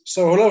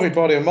So, hello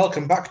everybody, and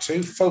welcome back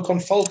to Folk on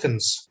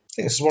Falcons. I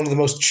think this is one of the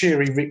most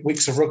cheery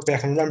weeks of rugby I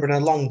can remember in a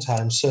long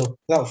time. So,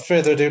 without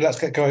further ado, let's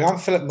get going. I'm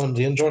Philip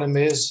Mundy, and joining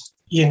me is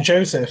Ian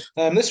Joseph.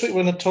 This week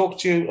we're going to talk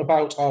to you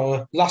about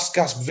our last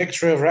gasp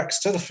victory over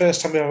Exeter, the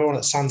first time we ever won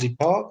at Sandy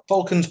Park.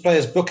 Falcons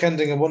players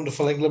bookending a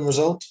wonderful England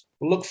result.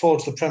 We'll look forward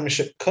to the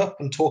Premiership Cup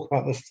and talk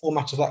about the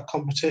format of that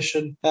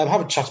competition.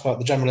 Have a chat about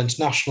the general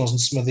internationals and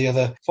some of the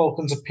other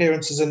Falcons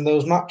appearances in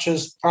those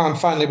matches. And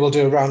finally, we'll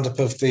do a roundup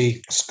of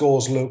the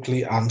scores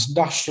locally and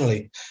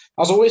nationally.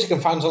 As always, you can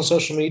find us on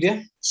social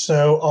media.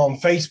 So on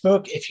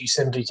Facebook, if you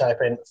simply type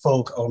in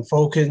Folk on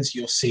Falcons,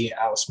 you'll see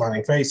our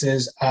smiling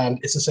faces, and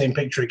it's the same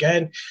picture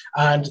again,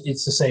 and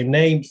it's the same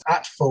name,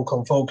 at Folk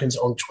on Falcons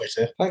on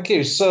Twitter. Thank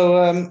you.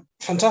 So,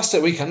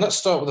 fantastic weekend. Let's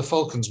start with the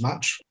Falcons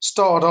match.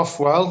 Started off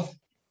well,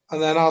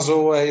 and then, as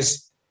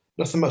always,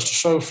 nothing much to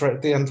show for it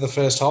at the end of the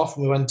first half,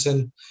 and we went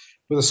in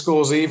with the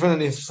scores even,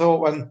 and you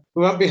thought when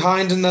we went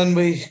behind and then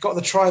we got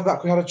the try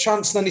back, we had a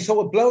chance, and then you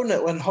thought we'd blown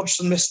it when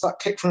Hodgson missed that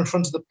kick from in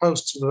front of the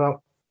post with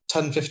about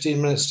 10,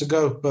 15 minutes to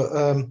go.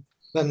 But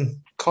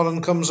then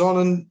Conan comes on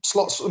and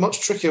slots a much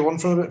trickier one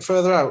from a bit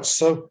further out.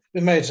 So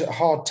we made a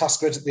hard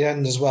task of it at the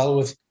end as well,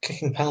 with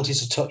kicking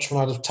penalties to touch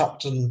when I'd have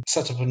tapped and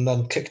set up and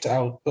then kicked it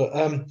out. But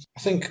I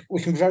think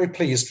we can be very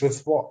pleased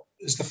with what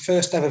is the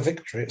first ever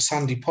victory at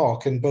Sandy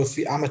Park in both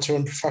the amateur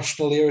and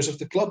professional eras of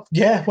the club.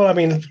 Yeah, well, I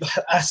mean,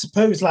 I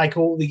suppose like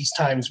all these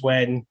times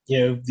when,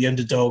 the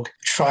underdog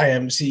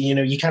triumphs,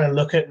 you kind of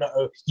look at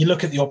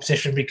the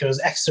opposition, because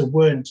Exeter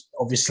weren't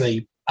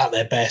obviously at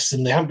their best,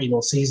 and they haven't been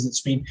all season. It's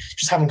been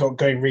just haven't got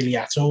going really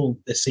at all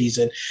this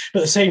season. But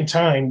at the same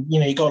time,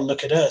 you got to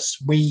look at us.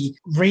 We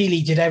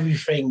really did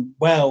everything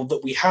well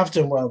that we have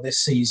done well this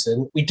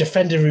season. We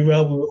defended really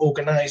well. We were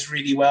organised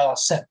really well. Our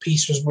set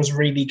piece was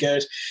really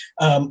good.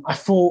 I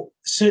thought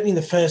certainly in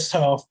the first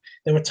half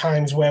there were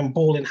times when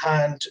ball in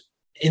hand,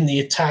 in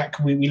the attack,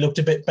 we looked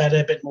a bit better,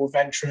 a bit more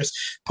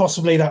venturous.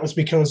 Possibly that was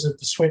because of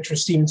the switch with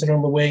Stevenson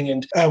on the wing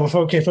and with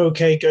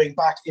OK going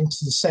back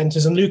into the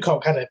centres. And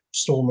Lucock had a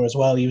stormer as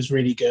well. He was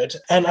really good.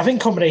 And I think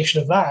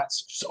combination of that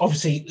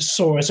obviously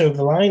saw us over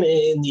the line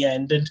in the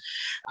end. And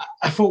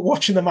I thought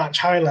watching the match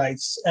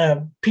highlights,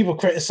 people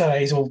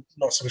criticise, or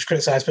not so much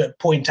criticise, but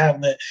point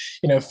out that,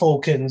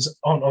 Falcons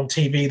on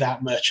TV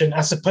that much. And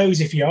I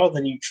suppose if you are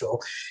the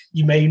neutral,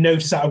 you may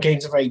notice that our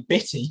games are very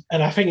bitty.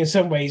 And I think in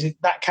some ways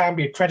that can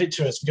be a credit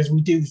to us, because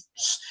we do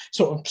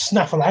sort of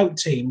snaffle out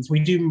teams. We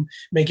do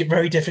make it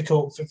very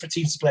difficult for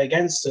teams to play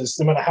against us,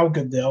 no matter how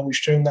good they are. We've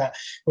shown that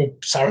with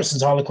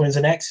Saracens, Harlequins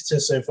and Exeter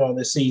so far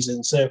this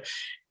season. So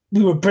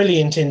we were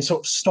brilliant in sort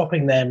of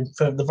stopping them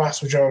for the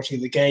vast majority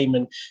of the game.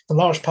 And for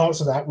large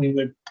parts of that, we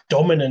were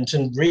dominant,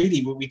 and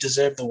really we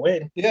deserved the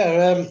win.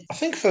 Yeah, I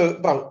think for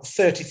about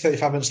 30,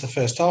 35 minutes of the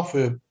first half,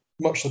 we were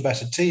much the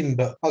better team,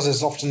 but as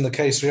is often the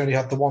case, we only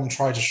had the one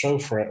try to show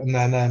for it. And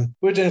then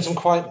we were doing some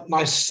quite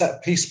nice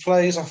set-piece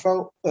plays, I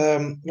felt.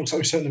 Looks like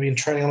we've certainly been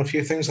training on a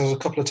few things. There was a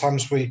couple of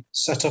times we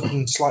set up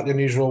in slightly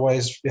unusual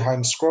ways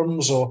behind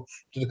scrums, or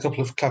did a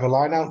couple of clever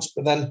line-outs.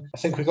 But then I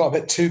think we got a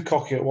bit too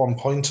cocky at one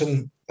point,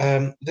 and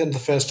at the end of the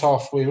first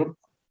half, we were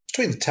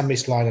between the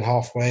 10-metre line and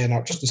halfway, and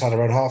out just inside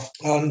our own half.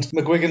 And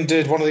McGuigan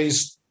did one of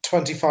these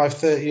 25,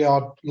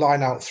 30-yard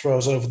line-out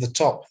throws over the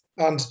top.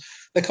 And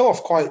they come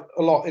off quite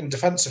a lot in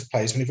defensive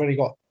plays when you've only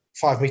got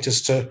 5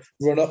 metres to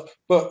run up.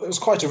 But it was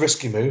quite a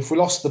risky move. We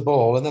lost the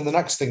ball, and then the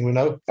next thing we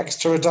know,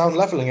 Exeter are down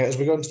levelling it as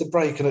we go into the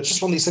break. And it's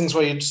just one of these things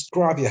where you just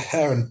grab your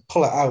hair and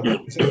pull it out. You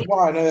think,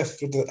 why on earth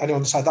would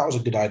anyone decide that was a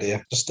good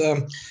idea? Just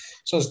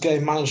so as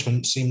game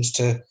management seems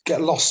to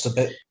get lost a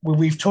bit.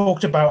 We've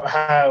talked about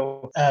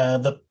how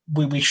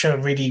we've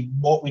shown really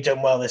what we've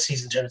done well this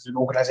season in terms of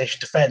organisation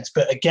defence.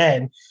 But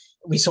again,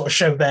 we sort of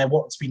showed there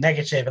what's been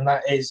negative, and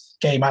that is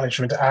game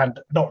management and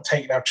not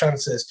taking our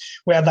chances.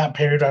 We had that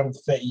period around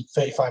 30,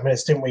 35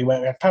 minutes, didn't we,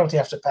 where we had penalty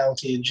after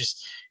penalty and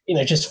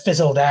just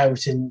fizzled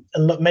out, and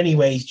in many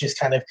ways just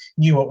kind of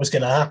knew what was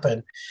going to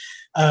happen.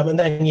 And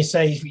then you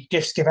say we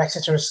give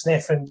Exeter a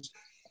sniff, and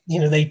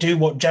they do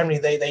what generally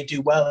they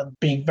do well, and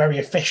being very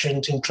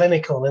efficient and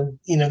clinical. And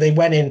they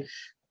went in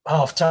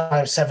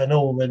half-time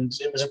 7-7, and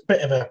it was a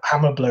bit of a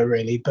hammer blow,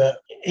 really. But,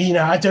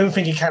 I don't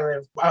think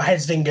our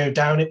heads didn't go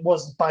down. It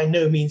was by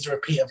no means a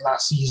repeat of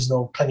last season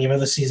or plenty of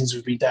other seasons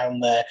we've been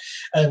down there.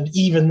 And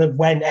even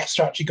when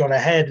Exeter actually got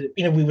ahead,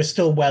 we were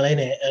still well in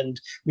it,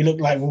 and we looked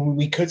like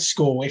we could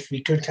score if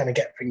we could kind of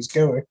get things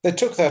going. They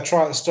took their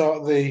try at the start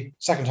of the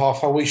second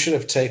half, how we should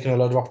have taken a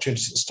load of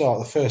opportunities at the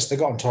start of the first. They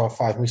got into our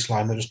 5-metre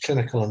line. They were just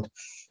clinical and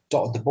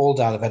dotted the ball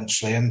down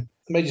eventually, and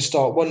it made you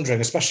start wondering,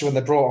 especially when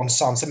they brought on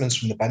Sam Simmons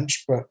from the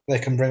bench, but they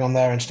can bring on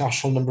their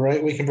international number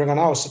 8. We can bring on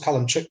ours. So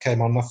Callum Chick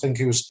came on. I think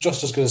he was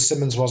just as good as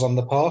Simmons was on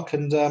the park.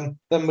 And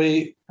then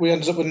we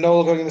ended up with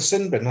Noel going in the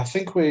sin bin. I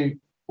think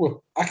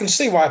I can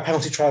see why a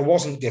penalty try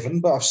wasn't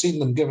given, but I've seen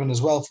them given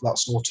as well for that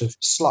sort of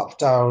slap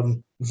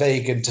down,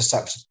 vague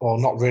intercept, or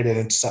not really an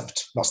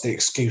intercept. That's the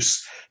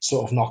excuse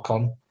sort of knock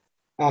on.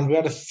 And we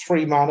had a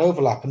 3-man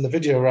overlap, and the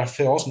video ref,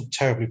 who I wasn't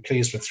terribly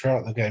pleased with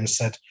throughout the game,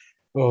 said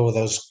oh,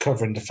 those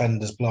covering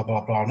defenders, blah,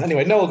 blah, blah. And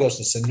anyway, Noel goes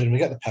to the sin bin, we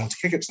get the penalty,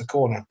 kick it to the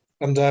corner.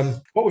 And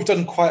what we've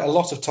done quite a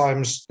lot of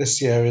times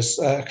this year is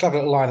a clever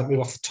little line that move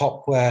off the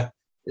top where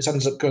it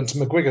ends up going to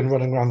McGuigan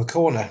running around the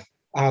corner.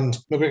 And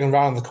McGuigan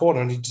ran the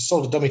corner and he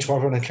sold a dummy to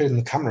everyone, including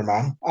the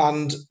cameraman,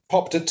 and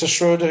popped it to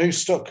Schroeder, who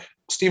stuck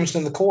Stevenson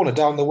in the corner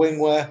down the wing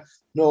where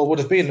Noel would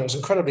have been. It was an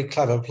incredibly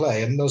clever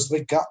play, and there was a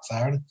big gap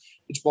there, and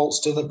it's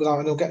bolted in without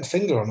anyone getting a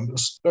finger on him. It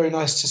was very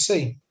nice to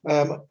see.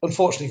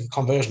 Unfortunately, the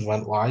conversion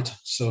went wide,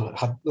 so it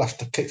had left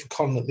the kick for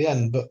Connon at the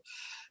end. But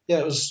yeah,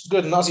 it was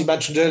good. And as you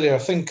mentioned earlier, I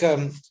think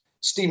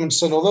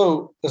Stevenson,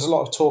 although there's a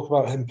lot of talk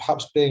about him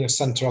perhaps being a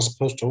centre as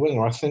opposed to a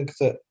winger, I think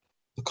that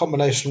the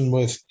combination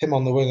with him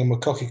on the wing and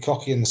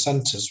Mokoki in the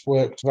centres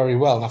worked very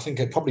well. And I think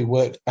it probably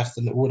worked better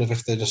than it would have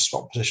if they'd just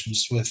swapped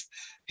positions with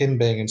him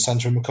being in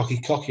centre and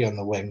Mokoki on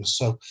the wing.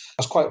 So I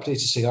was quite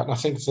pleased to see that. And I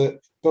think that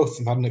both of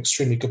them had an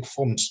extremely good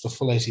performance for the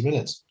full 80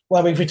 minutes.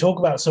 Well, I mean, if we talk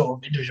about sort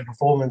of individual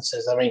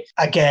performances, I mean,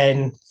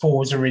 again,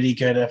 forwards are really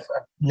good.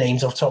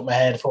 Names off the top of my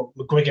head. I thought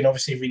McGuigan,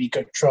 obviously, really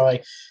good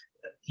try.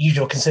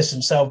 Usual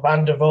consistent self.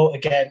 Van der Vaart,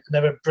 again,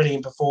 another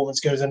brilliant performance,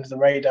 goes under the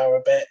radar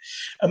a bit.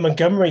 And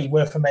Montgomery,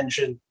 worth a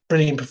mention,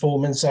 brilliant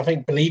performance. I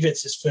believe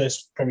it's his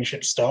first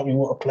Premiership start. I mean,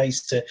 what a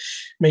place to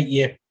make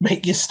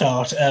your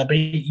start. But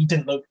he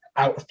didn't look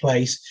out of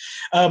place.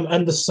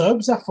 And the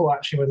subs, I thought,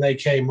 actually, when they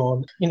came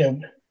on,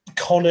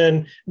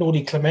 Connon,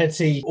 Nordi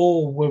Clementi,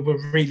 all were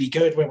really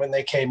good when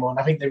they came on.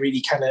 I think they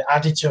really kind of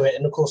added to it.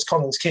 And of course,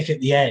 Connon's kick at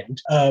the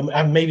end.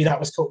 And maybe that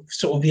was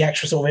sort of the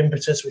extra sort of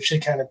impetus which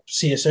should kind of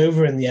see us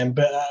over in the end.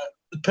 But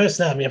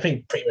personally, I mean, I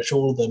think pretty much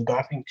all of them. But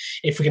I think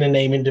if we're going to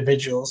name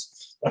individuals,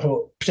 I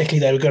thought particularly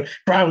they were good.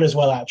 Brown as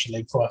well,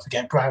 actually, before I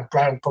forget. Brown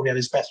probably had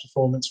his best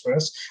performance for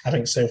us, I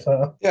think, so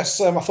far.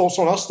 Yes, I thought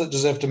someone else that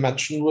deserved to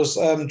mention was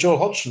Joel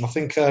Hodgson. I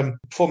think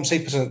performance he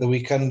put in at the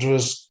weekend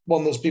was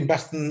one that's been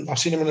better than I've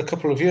seen him in a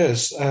couple of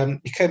years.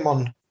 He came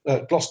on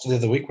Gloucester the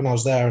other week when I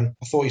was there, and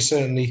I thought he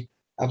certainly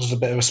added a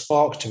bit of a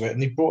spark to it,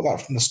 and he brought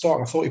that from the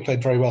start. I thought he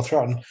played very well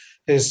throughout, and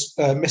his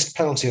missed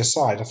penalty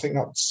aside, I think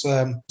that's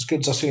as good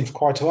as I've seen him for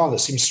quite a while. It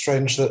seems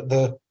strange that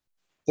the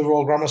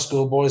Royal Grammar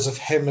School boys of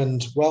him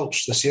and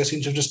Welch this year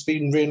seem to have just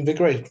been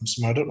reinvigorated from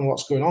somewhere. I don't know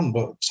what's going on,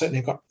 but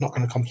certainly not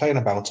going to complain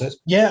about it.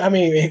 Yeah, I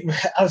mean,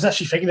 I was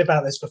actually thinking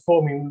about this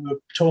before. I mean, we were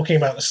talking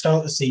about the start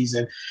of the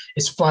season.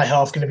 Is fly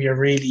half going to be a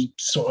really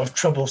sort of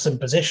troublesome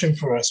position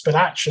for us? But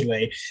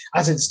actually,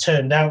 as it's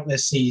turned out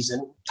this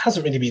season, it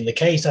hasn't really been the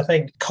case. I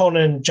think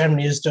Connon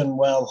generally has done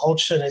well.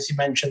 Hodgson, as you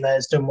mentioned there,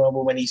 has done well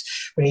when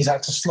he's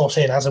had to slot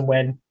in as and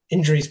when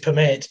injuries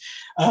permit.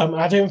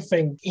 I don't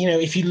think,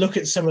 if you look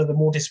at some of the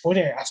more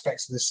disappointing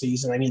aspects of the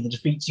season, any of the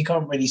defeats, you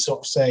can't really sort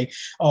of say,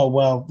 oh,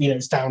 well,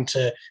 it's down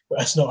to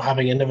us not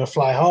having another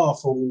fly half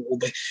or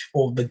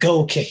the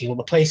goal kicking or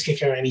the place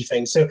kicker or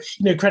anything. So,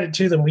 credit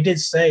to them. We did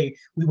say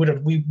we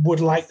would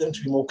like them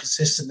to be more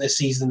consistent this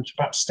season, to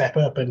perhaps step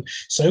up. And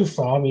so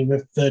far, I mean,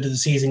 with third of the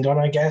season gone,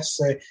 I guess,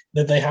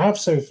 that they have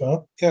so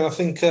far. Yeah, I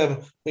think when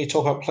you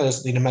talk about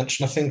players that need a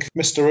mention, I think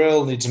Mr.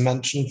 Earl needs a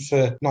mention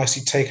for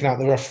nicely taking out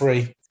the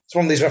referee. It's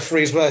one of these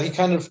referees where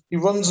he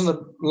runs in a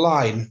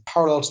line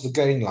parallel to the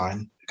gain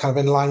line, kind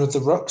of in line with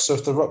the ruck. So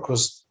if the ruck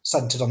was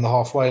centred on the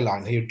halfway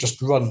line, he would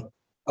just run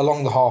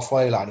along the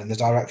halfway line in the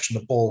direction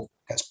the ball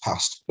gets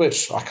passed,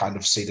 which I kind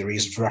of see the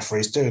reason for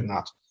referees doing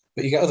that.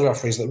 But you get other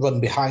referees that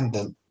run behind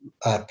the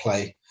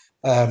play,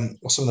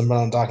 or some of them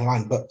run on diagonal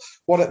line. But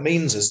what it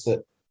means is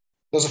that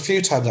there's a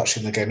few times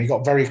actually in the game he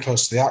got very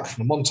close to the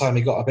action, and one time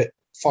he got a bit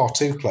far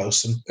too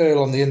close, and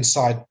Earl on the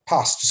inside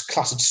pass just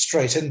clattered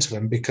straight into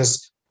him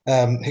because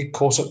he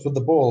caught up with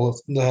the ball.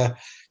 And,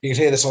 you could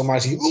hear this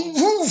almighty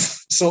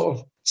sort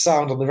of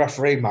sound on the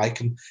referee mic,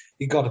 and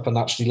he got up and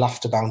actually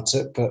laughed about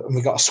it. And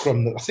we got a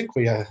scrum that I think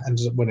we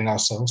ended up winning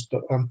ourselves.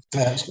 But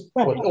it's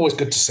always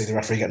good to see the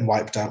referee getting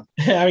wiped out.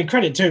 I mean,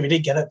 credit to him, he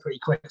did get up pretty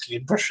quickly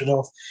and brush it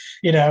off.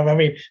 I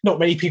mean, not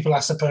many people,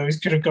 I suppose,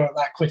 could have got up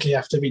that quickly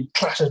after being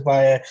clattered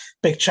by a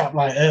big chap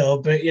like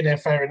Earl. But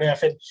fair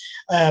enough. And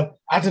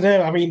I don't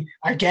know. I mean,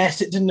 I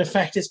guess it didn't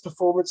affect his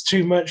performance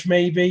too much,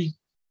 maybe.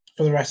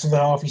 For the rest of the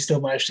half, he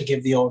still managed to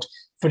give the odd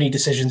funny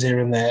decisions here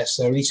and there,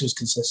 so at least he was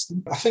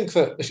consistent. I think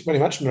that, when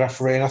you mentioned the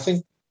referee, and I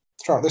think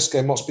throughout this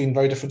game, what's been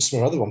very different to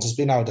some other ones has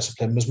been our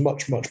discipline was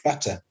much, much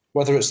better.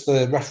 Whether it's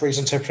the referee's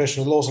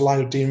interpretation of the laws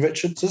aligned with Dean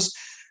Richards,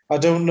 I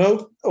don't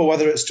know, or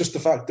whether it's just the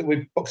fact that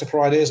we bucked up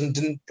our ideas and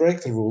didn't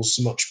break the rules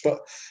so much. But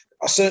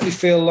I certainly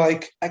feel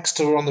like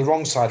Exeter were on the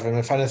wrong side of him,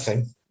 if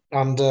anything.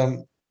 And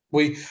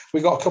we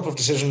got a couple of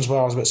decisions where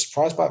I was a bit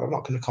surprised by it, but I'm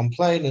not going to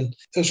complain. And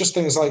it was just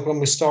things like when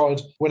we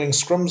started winning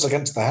scrums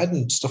against the head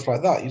and stuff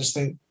like that, you just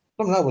think,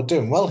 oh no, we're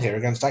doing well here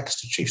against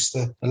Exeter Chiefs,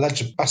 the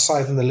alleged best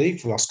side in the league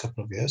for the last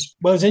couple of years.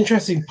 Well, it's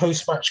interesting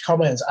post-match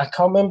comments. I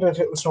can't remember if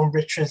it was from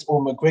Richards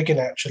or McGuigan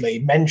actually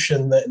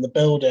mentioned that in the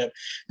build-up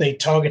they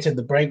targeted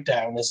the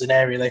breakdown as an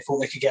area they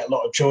thought they could get a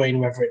lot of joy in,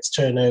 whether it's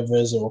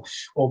turnovers or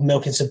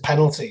milking some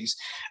penalties.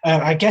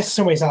 I guess in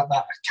some ways that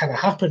kind of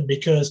happened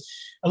because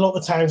a lot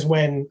of the times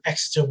when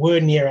Exeter were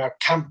near our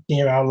camp,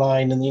 near our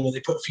line, and they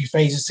put a few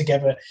phases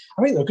together,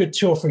 I think there were good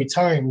 2 or 3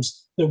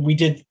 times that we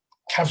did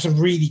have some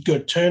really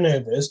good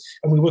turnovers,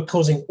 and we were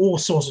causing all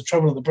sorts of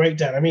trouble at the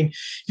breakdown. I mean,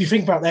 if you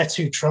think about their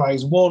 2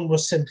 tries, one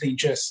was simply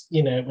just,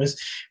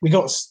 we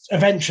got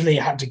eventually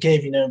had to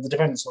give, the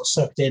defenders got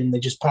sucked in, they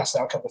just passed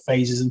out a couple of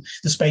phases and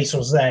the space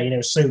was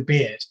there, so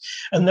be it.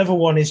 Another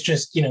one is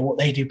just, what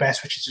they do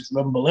best, which is just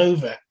rumble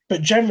over.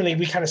 But generally,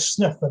 we kind of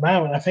snuffed them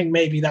out, and I think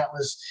maybe that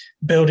was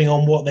building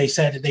on what they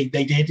said they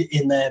did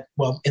in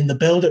the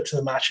build-up to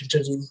the match in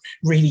terms of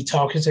really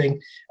targeting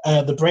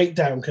the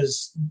breakdown,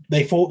 because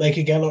they thought they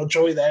could get a lot of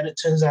joy there, and it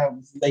turns out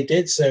they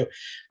did. So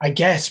I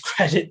guess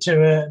credit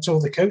to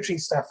all the coaching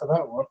staff for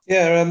that one.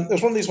 Yeah, it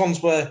was one of these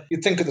ones where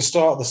you'd think at the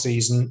start of the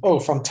season, oh,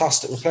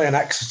 fantastic, we're playing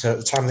Exeter at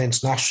the time of the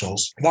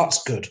internationals.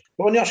 That's good.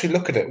 But when you actually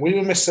look at it, we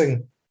were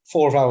missing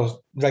 4 of our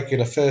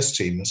regular first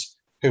teamers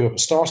who were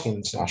starting in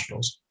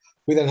internationals.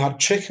 We then had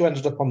Chick, who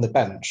ended up on the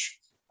bench,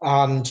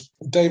 and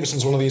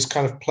Davison's one of these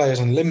kind of players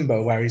in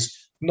limbo where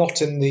he's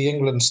not in the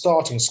England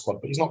starting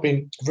squad, but he's not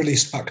been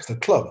released back to the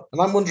club.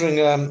 And I'm wondering,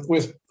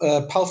 with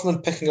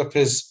Peltman picking up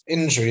his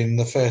injury in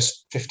the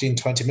first 15,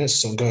 20 minutes or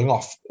so and going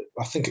off,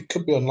 I think it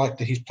could be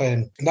unlikely he's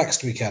playing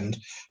next weekend,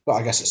 but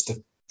I guess it's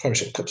the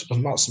Premiership Cup, so it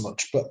doesn't matter so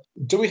much. But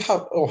do we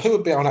have, or who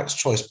would be our next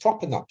choice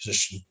prop in that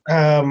position?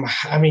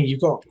 I mean, you've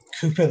got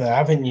Cooper there,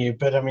 haven't you?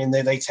 But I mean,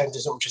 they tend to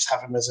sort of just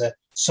have him as a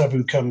sub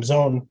who comes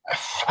on.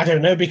 I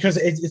don't know, because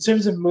in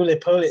terms of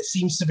Mulepol, it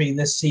seems to be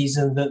this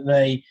season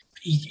that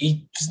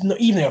he's not,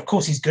 even though of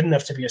course he's good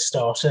enough to be a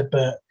starter,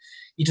 but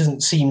he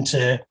doesn't seem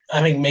to.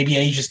 I think maybe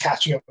age is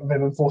catching up with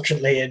him,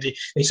 unfortunately, and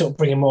they sort of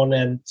bring him on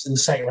in the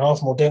second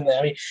half more, don't they?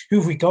 I mean, who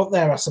have we got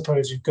there? I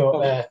suppose we've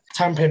got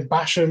Tampin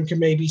Basham can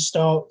maybe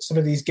start some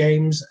of these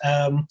games.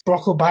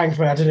 Brocklebank,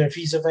 I don't know if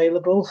he's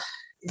available.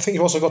 I think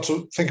you've also got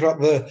to think about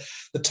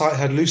the tight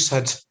head, loose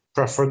head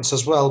preference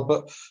as well.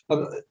 But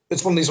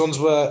it's one of these ones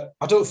where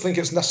I don't think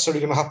it's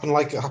necessarily going to happen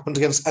like it happened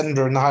against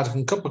Edinburgh in the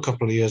Heineken Cup a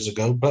couple of years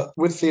ago. But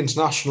with the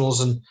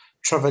internationals and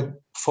Trevor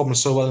performing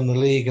so well in the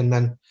league and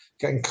then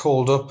getting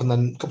called up and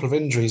then a couple of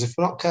injuries, if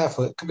we're not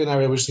careful, it could be an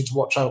area we just need to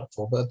watch out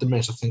for. But at the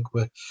minute, I think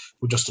we're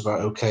just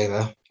about okay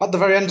there. At the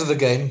very end of the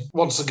game,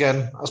 once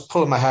again, I was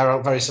pulling my hair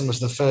out, very similar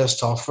to the first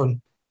half, and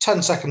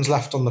 10 seconds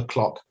left on the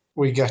clock,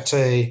 we get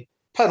a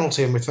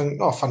penalty and we think,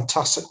 oh,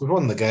 fantastic, we've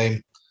won the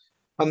game.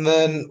 And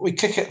then we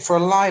kick it for a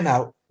line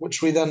out,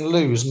 which we then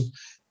lose. And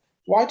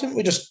why didn't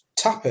we just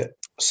tap it,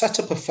 set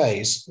up a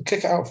phase, and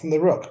kick it out from the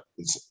ruck?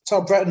 It's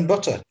our bread and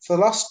butter. For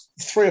the last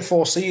 3 or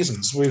 4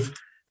 seasons, we've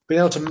been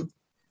able to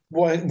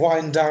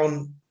wind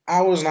down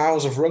hours and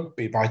hours of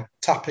rugby by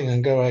tapping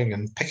and going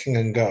and picking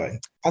and going.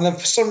 And then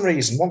for some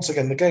reason, once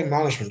again, the game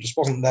management just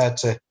wasn't there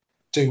to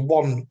do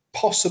 1,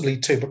 possibly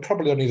 2, but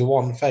probably only the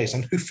 1 phase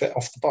and hoof it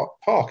off the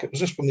park. It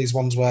was just one of these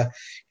ones where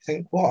you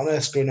think, what on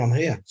earth's going on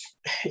here?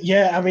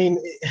 Yeah, I mean,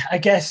 I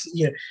guess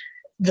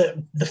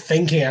the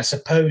thinking, I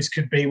suppose,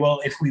 could be,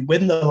 well, if we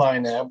win the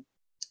line-out,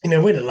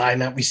 win a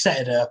line-out, we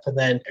set it up and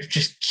then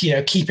just,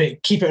 keep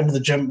it under the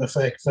jumper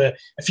for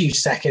a few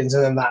seconds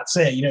and then that's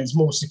it. It's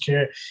more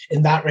secure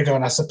in that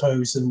regard, I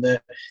suppose, than the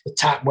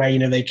tap where,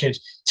 they could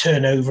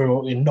turn over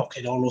or knock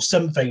it on or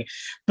something.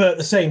 But at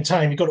the same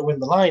time, you've got to win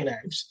the line-out.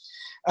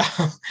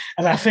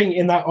 And I think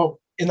in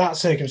that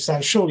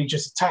circumstance, surely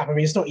just a tap. I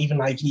mean, it's not even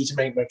like you need to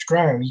make much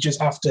ground. You just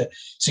have to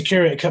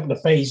secure it a couple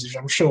of phases, which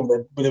I'm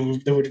sure they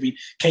would have been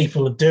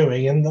capable of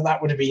doing, and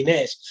that would have been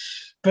it.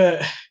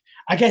 But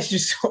I guess you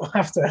sort of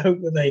have to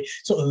hope that they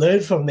sort of learn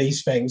from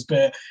these things.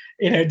 But,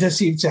 it does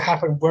seem to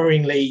happen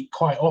worryingly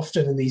quite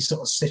often in these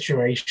sort of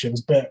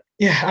situations. But,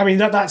 yeah, I mean,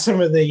 that's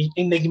some of the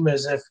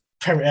enigmas of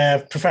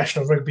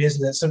professional rugby,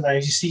 isn't it?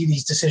 Sometimes you see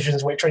these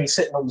decisions which when you're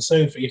sitting on the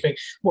sofa, you think,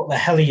 what the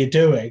hell are you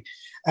doing?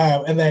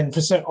 And then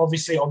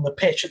obviously on the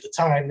pitch at the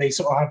time, they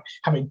sort of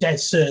have it dead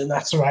certain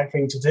that's the right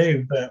thing to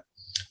do. But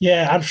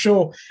yeah, I'm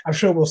sure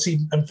we'll see,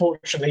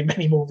 unfortunately,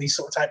 many more of these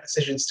sort of type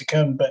decisions to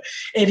come. But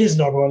it is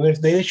not one.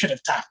 They should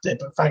have tapped it,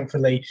 but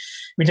thankfully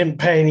we didn't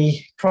pay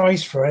any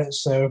price for it.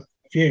 So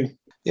phew.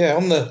 Yeah,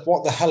 on the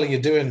what the hell are you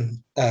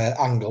doing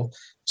angle,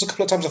 there's a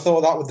couple of times I thought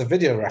of that with the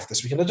video ref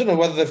this weekend. I don't know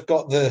whether they've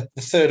got the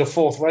 3rd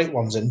or 4th rate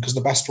ones in because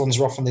the best ones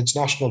are off on the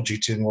international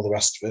duty and all the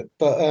rest of it.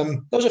 But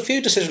there was a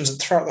few decisions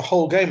throughout the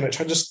whole game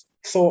which I just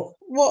thought,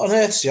 what on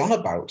earth's he on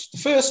about? The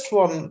first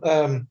one,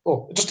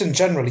 or just in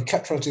general, he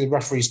kept trying to do the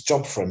referee's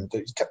job for him.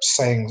 He kept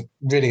saying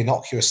really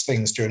innocuous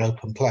things during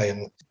open play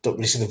and don't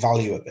really see the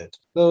value of it.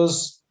 There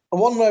was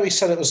one where he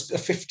said it was a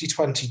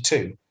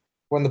 50-22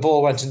 when the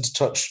ball went into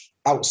touch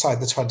outside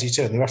the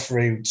 22 and the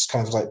referee just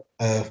kind of like,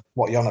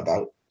 what are you on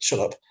about? Shut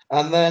up.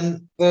 And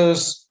then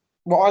there's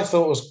what I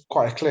thought was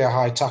quite a clear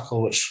high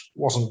tackle, which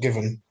wasn't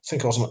given. I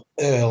think it was an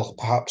Earl,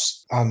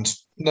 perhaps, and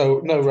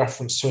no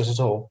reference to it at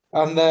all.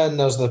 And then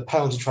there's the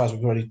penalty tries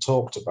we've already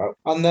talked about.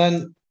 And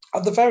then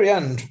at the very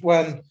end,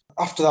 when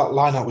after that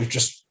line-out we've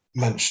just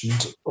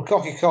mentioned,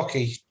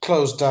 Cocky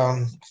closed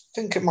down, I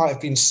think it might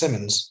have been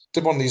Simmons,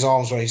 did one of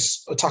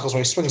these tackles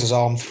where he swings his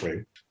arm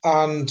through,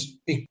 and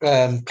he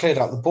cleared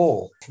out the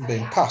ball from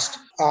being passed.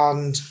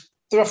 And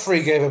the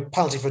referee gave a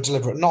penalty for a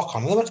deliberate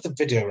knock-on, and they went to the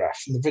video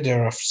ref, and the video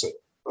ref said,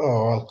 oh,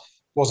 well,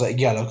 was it a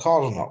yellow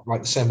card or not?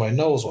 Like the same way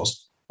Knowles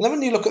was. And then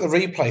when you look at the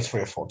replay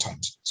 3 or 4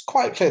 times, it's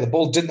quite clear the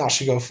ball didn't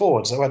actually go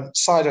forwards. It went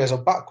sideways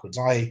or backwards.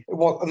 It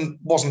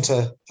wasn't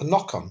a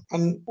knock-on.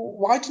 And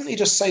why didn't he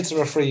just say to the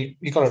referee,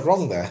 you got it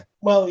wrong there?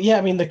 Well, yeah,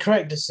 I mean, the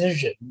correct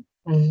decision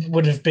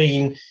would have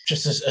been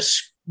just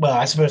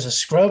I suppose a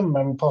scrum,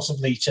 and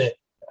possibly to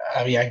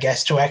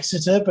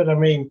Exeter. But I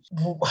mean,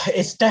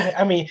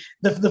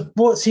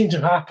 what seemed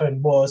to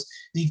happen was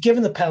he'd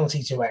given the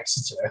penalty to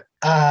Exeter,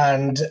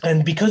 and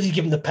because he'd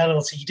given the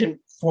penalty, he didn't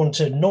want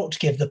to not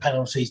give the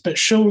penalties. But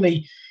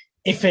surely,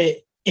 if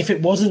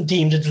it wasn't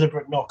deemed a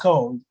deliberate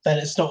knock-on, then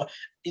it's not,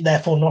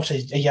 therefore not a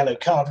yellow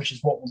card, which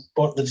is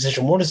what the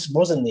decision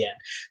was in the end.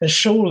 And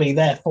surely,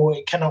 therefore,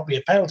 it cannot be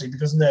a penalty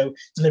because no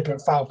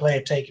deliberate foul play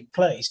had taken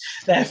place.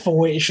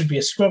 Therefore, it should be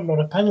a scrum,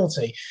 not a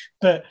penalty.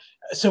 But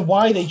so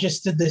why they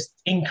just did this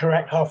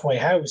incorrect halfway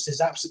house is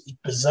absolutely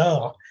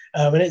bizarre.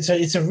 And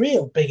it's a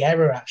real big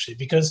error, actually,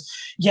 because,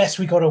 yes,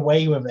 we got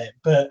away with it,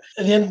 but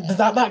at the end,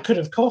 that could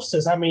have cost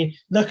us. I mean,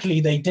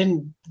 luckily, they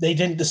didn't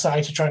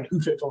decide to try and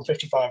hoof it from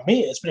 55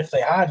 metres, but if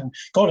they had and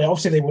got it,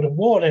 obviously they would have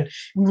won, and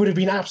we would have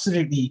been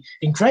absolutely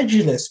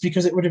incredulous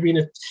because it would have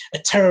been a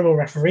terrible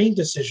refereeing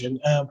decision.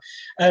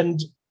 And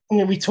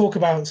we talk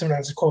about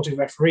sometimes the quality of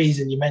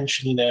referees, and you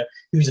mention,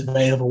 who's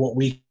available, what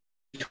week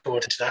or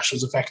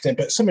internationals affected,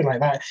 but something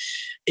like that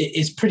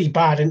is pretty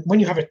bad. And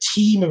when you have a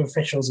team of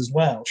officials as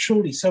well,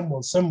 surely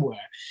someone somewhere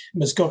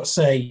has got to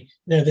say,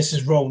 no, this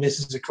is wrong, this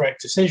is a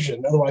correct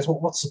decision. Otherwise,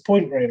 what's the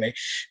point, really?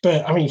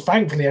 But I mean,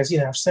 thankfully, as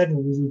I've said,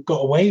 we've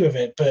got away with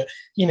it. But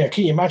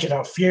can you imagine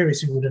how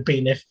furious we would have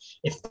been if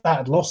that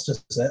had lost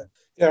us it?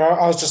 Yeah,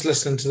 I was just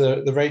listening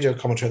to the radio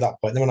commentary at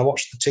that point. And then when I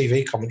watched the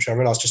TV commentary, I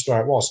realised just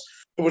where it was.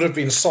 It would have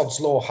been sod's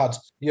law had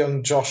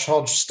young Josh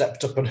Hodge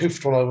stepped up and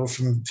hoofed one over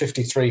from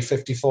 53,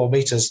 54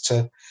 metres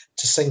to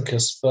sink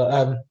us.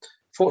 But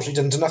fortunately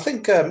didn't. And I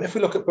think if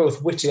we look at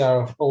both Whitty,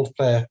 our old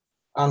player,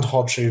 and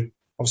Hodge, who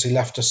obviously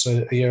left us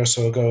a year or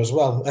so ago as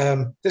well,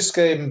 this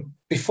game,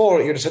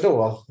 before it, you'd have said, oh,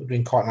 well, it would have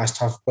been quite nice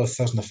to have both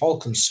those in the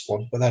Falcons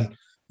squad. But then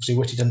obviously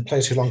Whitty didn't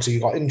play too long, so he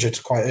got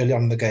injured quite early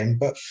on in the game.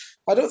 But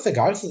I don't think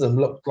either of them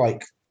looked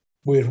like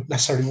we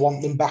necessarily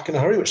want them back in a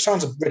hurry, which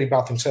sounds a really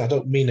bad thing to say. I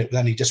don't mean it with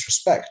any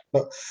disrespect,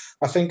 but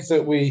I think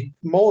that we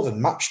more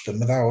than matched them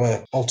with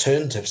our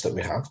alternatives that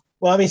we have.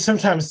 Well, I mean,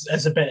 sometimes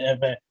as a bit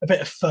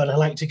of fun, I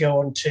like to go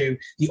on to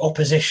the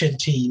opposition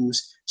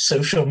team's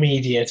social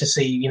media to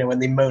see, when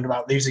they moan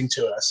about losing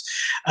to us.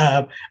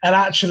 And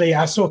actually,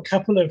 I saw a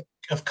couple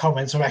of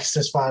comments from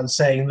Exeter's fans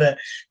saying that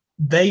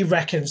they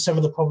reckon some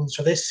of the problems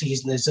for this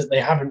season is that they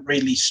haven't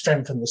really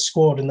strengthened the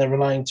squad and they're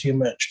relying too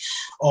much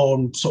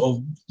on sort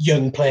of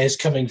young players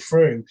coming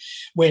through,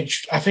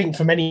 which I think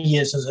for many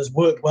years has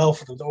worked well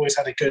for them. They've always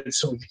had a good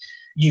sort of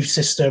youth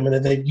system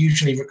and they've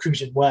usually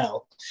recruited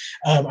well.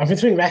 I've been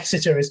thinking of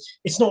Exeter is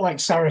it's not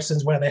like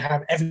Saracens where they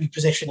have every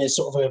position is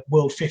sort of a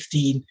World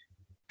 15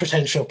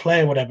 potential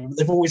player, whatever.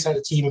 They've always had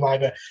a team of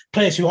either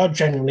players who are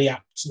generally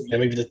absolutely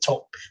maybe the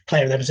top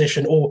player in their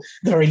position, or at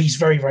the very least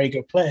very, very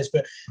good players.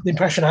 But the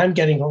impression I'm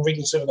getting from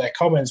reading some of their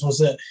comments was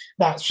that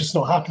that's just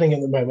not happening at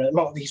the moment. A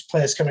lot of these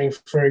players coming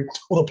through,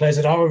 all the players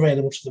that are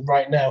available to them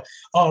right now,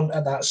 aren't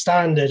at that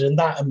standard, and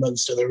that,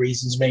 amongst other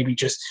reasons, maybe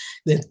just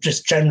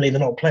generally they're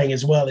not playing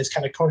as well, is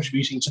kind of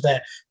contributing to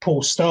their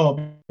poor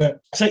start. But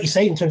it's like you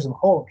say in terms of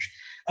Hodge,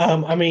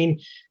 I mean,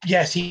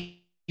 yes, he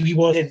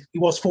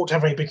was thought to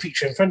have a very big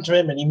future in front of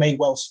him, and he may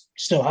well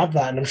still have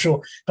that, and I'm sure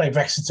playing for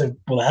Exeter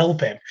will help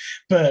him.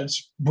 But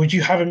would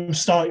you have him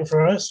starting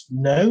for us?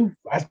 No,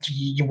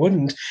 you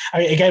wouldn't. I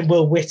mean, again,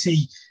 Will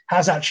Whitty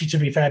has actually, to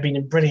be fair, been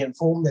in brilliant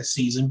form this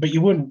season, but it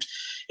wouldn't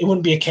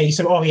be a case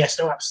of, oh, yes,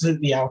 no,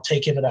 absolutely, I'll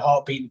take him in a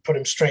heartbeat and put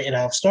him straight in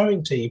our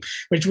starting team,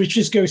 which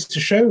just goes to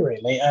show,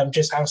 really,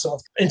 just how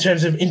sort of, in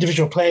terms of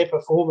individual player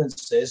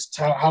performances,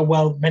 how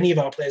well many of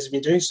our players have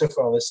been doing so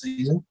far this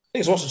season. I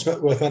think it's also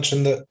worth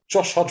mentioning that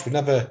Josh Hodge we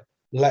never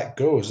let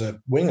go as a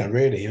winger,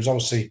 really. He was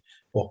obviously,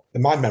 well,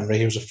 in my memory,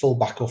 he was a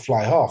full-back or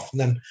fly half.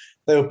 And then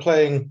they were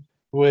playing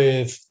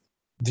with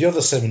the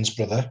other Simmons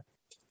brother,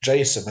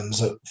 Jay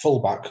Simmons, at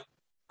full-back,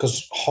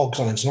 because Hogg's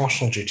on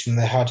international duty, and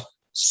they had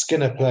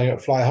Skinner playing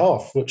at fly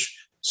half, which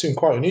seemed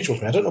quite unusual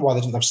to me. I don't know why they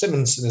didn't have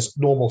Simmons in his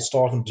normal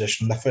starting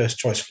position, their first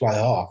choice fly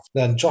half,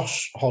 then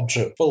Josh Hodge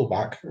at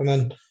full-back, and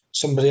then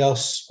somebody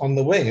else on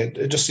the wing.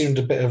 It just seemed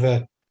a bit of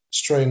a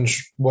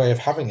strange way of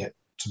having it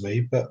to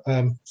me, but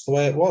it's the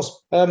way it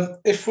was.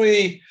 If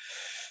we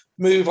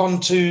move on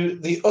to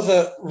the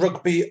other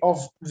rugby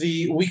of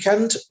the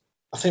weekend,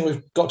 I think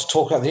we've got to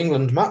talk about the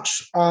England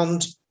match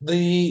and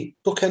the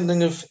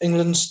bookending of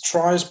England's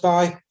tries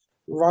by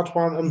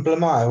Radwan and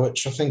Blamire,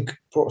 which I think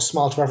brought a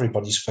smile to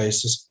everybody's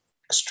face. Is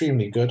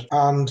extremely good,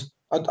 and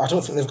I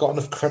don't think they've got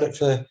enough credit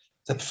for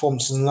their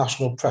performance in the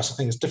national press. I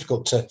think it's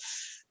difficult to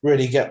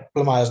really get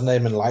Blamire's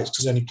name in lights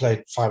because he only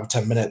played 5 or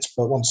 10 minutes,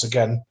 but once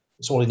again,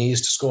 it's all he needs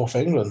to score for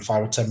England,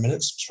 5 or 10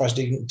 minutes. I'm surprised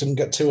he didn't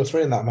get 2 or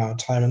 3 in that amount of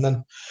time. And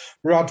then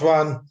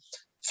Radwan,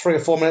 3 or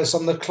 4 minutes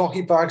on the clock,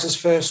 he bags his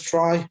first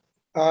try.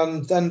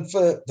 And then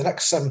for the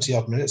next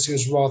 70-odd minutes, he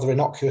was rather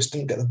innocuous,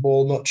 didn't get the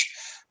ball much.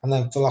 And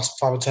then for the last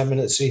 5 or 10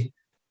 minutes, he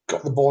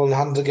got the ball in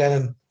hand again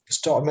and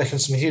started making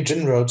some huge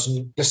inroads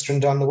and blistering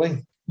down the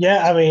wing.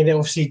 Yeah, I mean, it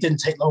obviously didn't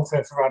take long for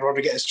Radwan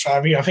to get his try.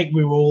 I mean, I think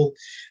we were all,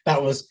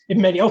 that was,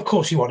 in many, of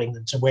course, you want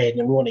England to win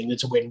and we want England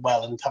to win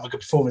well and have a good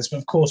performance. But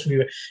of course, we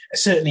were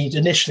certainly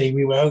initially,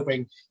 we were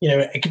hoping,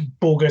 a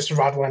ball goes to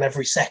Radwan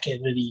every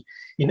second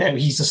and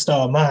he's the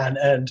star man.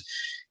 And,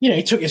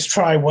 he took his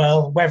try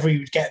well. Whether he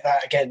would get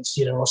that against,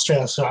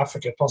 Australia, South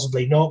Africa,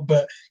 possibly not.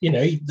 But,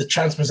 the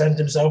chance presented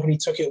himself and he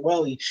took it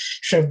well. He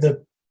showed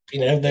the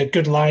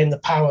good line, the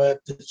power,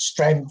 the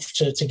strength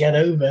to get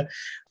over.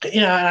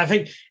 And I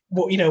think,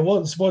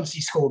 once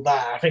he scored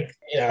that, I think,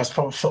 I was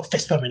probably sort of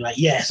fist pumping like,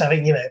 yes. I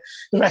think,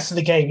 the rest of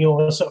the game, you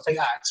almost sort of think,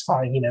 it's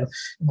fine,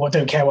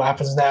 don't care what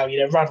happens now.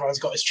 Radwan's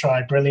got his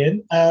try,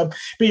 brilliant. But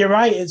you're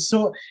right, it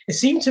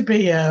seemed to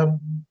be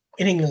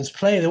in England's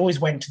play, they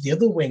always went to the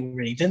other wing,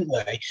 really, didn't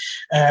they?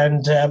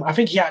 And I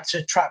think he had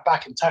to track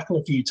back and tackle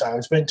a few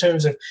times. But in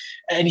terms of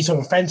any sort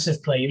of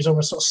offensive play, he was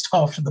almost sort of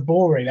starved for the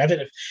ball, really. I don't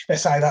know if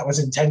necessarily that was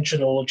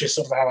intentional or just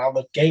sort of how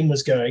the game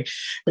was going.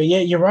 But yeah,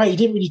 you're right. He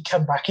didn't really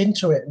come back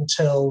into it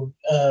until,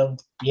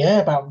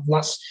 about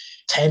last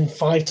 10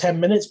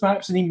 minutes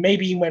perhaps. And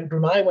maybe when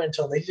Blamire went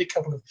on, they did a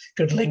couple of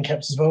good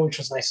link-ups as well, which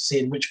was nice to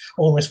see, which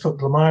almost put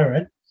Blamire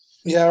in.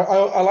 Yeah,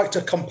 I like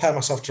to compare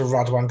myself to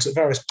Radwan because at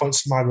various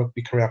points in my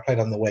rugby career I played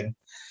on the wing.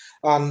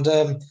 And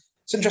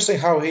it's interesting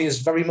how he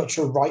is very much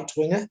a right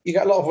winger. You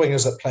get a lot of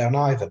wingers that play on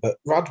either, but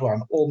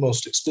Radwan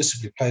almost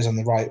exclusively plays on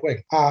the right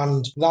wing.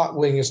 And that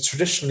wing is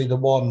traditionally the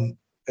one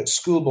at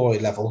schoolboy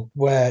level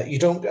where you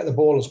don't get the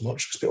ball as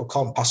much because people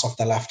can't pass off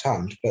their left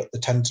hand, but they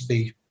tend to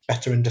be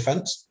better in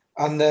defence.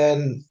 And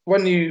then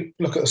when you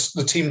look at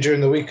the team during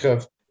the week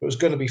it was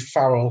going to be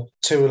Farrell,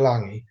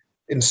 Tuilagi,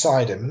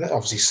 inside him. And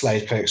obviously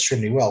Slade played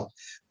extremely well.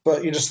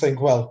 But you just think,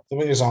 well, the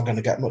wingers aren't going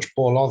to get much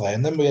ball, are they?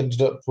 And then we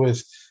ended up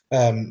with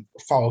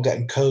Farrell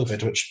getting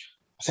COVID, which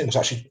I think was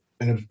actually,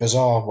 in a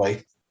bizarre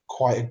way,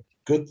 quite a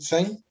good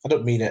thing. I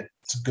don't mean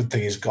it's a good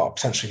thing he's got a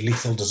potentially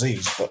lethal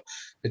disease, but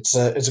it's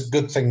a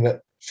good thing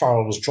that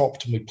Farrell was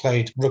dropped and we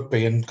played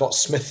rugby and got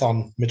Smith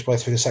on midway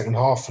through the second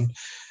half. And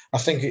I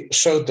think it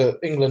showed that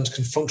England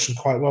can function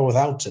quite well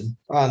without him.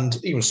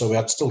 And even so,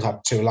 we still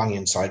had Tuilagi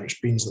inside, which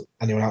means that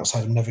anyone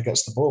outside him never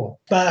gets the ball.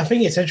 But I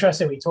think it's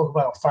interesting we talk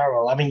about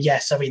Farrell. I mean,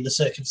 yes, the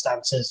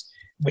circumstances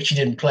which he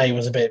didn't play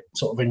was a bit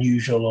sort of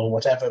unusual or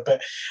whatever.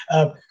 But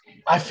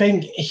I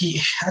think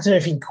I don't know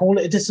if you can call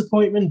it a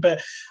disappointment, but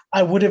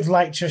I would have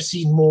liked to have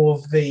seen more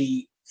of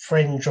the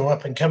fringe or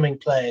up-and-coming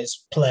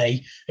players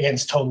play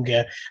against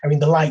Tonga. I mean,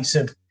 the likes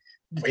of,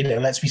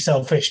 let's be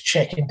selfish,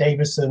 Chick and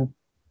Davison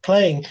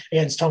playing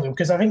against Tonga,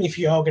 because I think if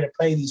you are going to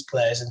play these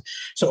players and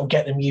sort of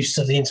get them used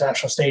to the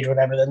international stage or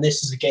whatever, then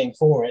this is a game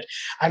for it.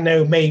 I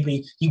know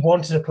maybe he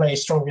wanted to play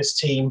his strongest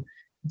team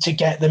to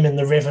get them in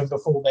the rhythm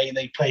before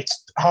they play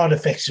harder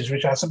fixtures,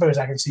 which I suppose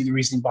I can see the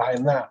reasoning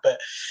behind that. But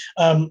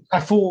I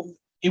thought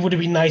it would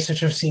have been nicer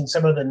to have seen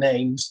some of the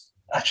names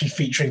actually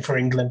featuring for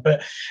England.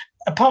 But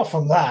apart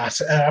from that,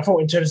 I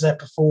thought in terms of their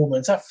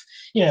performance, they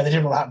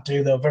did what they had to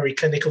do. They were very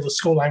clinical. The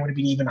scoreline would have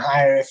been even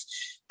higher if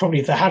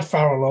they had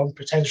Farrell on,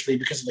 potentially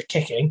because of the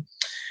kicking.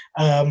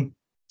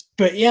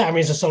 But yeah, I mean,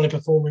 it's a solid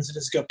performance and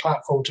it's a good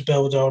platform to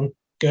build on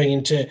going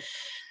into,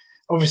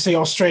 obviously,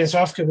 Australia and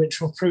South Africa, which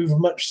will prove a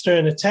much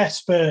sterner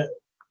test. But,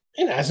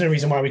 there's no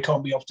reason why we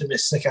can't be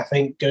optimistic, I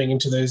think, going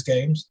into those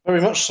games.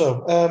 Very much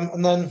so.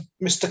 And then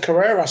Mr.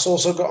 Carreras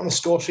also got on the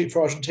score sheet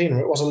for Argentina.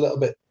 It was a little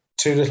bit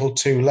too little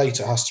too late,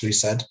 it has to be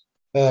said.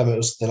 It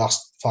was the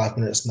last 5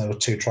 minutes and there were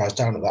 2 tries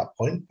down at that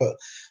point. But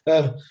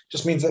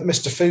just means that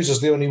Mr.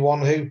 Fusa's the only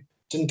one who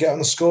didn't get on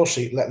the score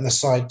sheet, letting the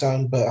side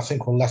down, but I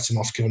think we'll let him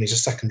off given he's a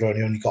second row and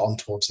he only got on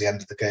towards the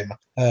end of the game.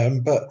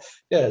 But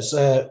yeah, it's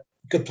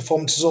good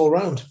performances all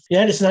around.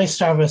 Yeah, it's nice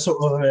to have a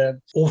sort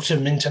of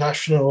autumn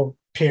international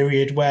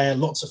period where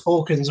lots of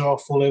Falcons are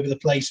off all over the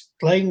place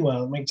playing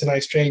well. It makes a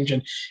nice change,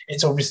 and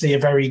it's obviously a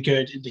very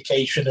good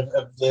indication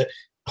of the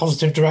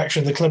positive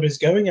direction the club is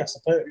going, I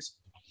suppose.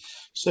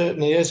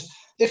 Certainly is.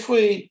 If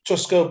we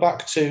just go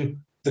back to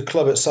the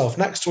club itself,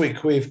 next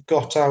week we've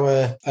got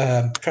our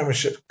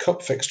Premiership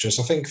Cup fixtures.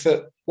 I think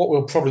that what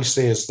we'll probably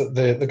see is that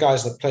the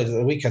guys that played at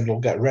the weekend will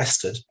get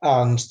rested,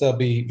 and there'll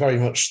be very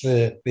much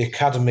the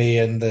academy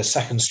and the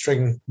second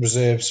string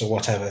reserves or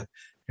whatever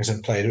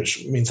isn't played,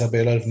 which means there'll be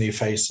a load of new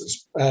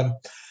faces.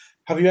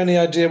 Have you any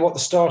idea what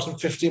the starting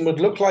 15 would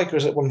look like, or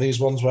is it one of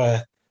these ones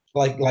where,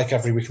 like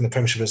every week in the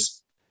Premiership,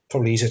 is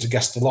probably easier to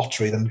guess the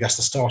lottery than guess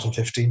the starting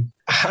 15?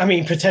 I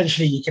mean,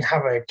 potentially you can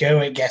have a go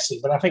at guessing,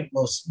 but I think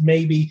we'll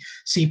maybe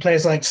see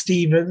players like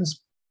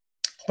Stevens,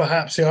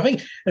 perhaps, who I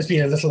think has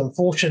been a little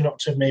unfortunate not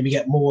to maybe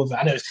get more of it.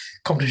 I know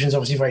competition's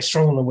obviously very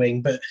strong on the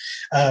wing, but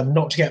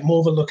not to get more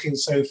of a look in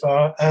so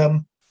far.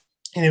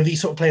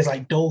 These sort of players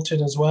like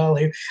Dalton as well,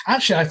 who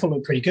actually I thought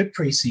looked pretty good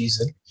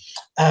pre-season.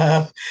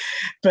 But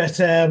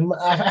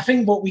I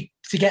think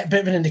to get a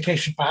bit of an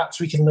indication, perhaps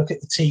we can look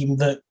at the team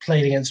that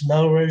played against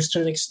Melrose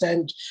to an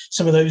extent.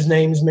 Some of those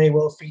names may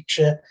well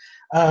feature.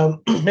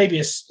 Maybe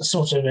a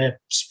sort of a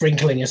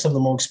sprinkling of some of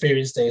the more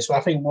experienced days. So I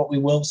think what we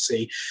will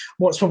see,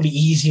 what's probably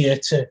easier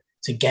to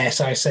to guess,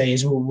 I say,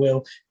 is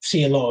we'll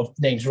see a lot of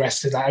names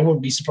rested. I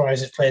wouldn't be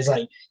surprised if players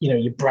like,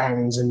 your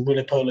Browns and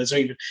Willipolas or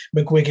even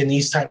McGuigan,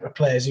 these type of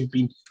players who've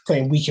been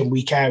playing week in,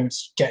 week out,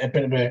 get a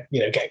bit of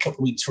get a couple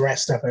of weeks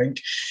rest, I think.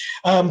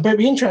 But it'd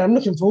be interesting. I'm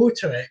looking forward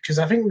to it because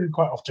I think we're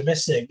quite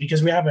optimistic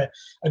because we have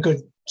a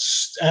good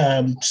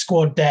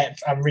squad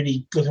depth. I'm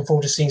really looking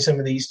forward to seeing some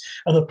of these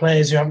other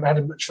players who haven't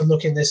had much of a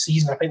look in this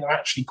season. I think they're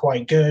actually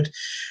quite good.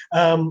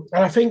 And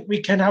I think we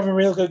can have a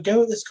real good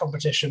go at this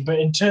competition. But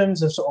in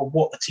terms of sort of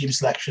what the team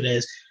selection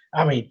is,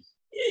 I mean,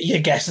 your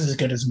guess is as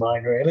good as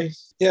mine, really.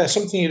 Yeah,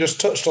 something you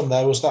just touched on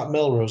there was that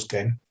Melrose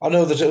game. I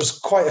know that it was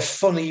quite a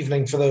fun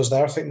evening for those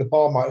there. I think the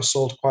bar might have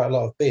sold quite a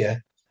lot of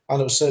beer, and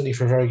it was certainly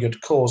for a very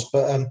good cause.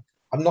 But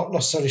I'm not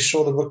necessarily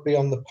sure the rugby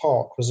on the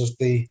park was of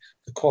the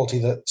quality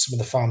that some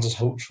of the fans had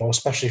hoped for,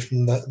 especially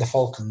from the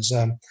Falcons.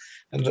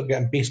 Ended up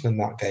getting beaten in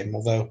that game,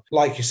 although,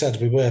 like you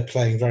said, we were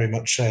playing very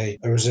much a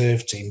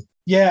reserve team.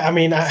 Yeah, I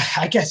mean,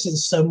 I guess in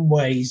some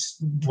ways,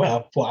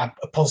 well, what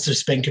a positive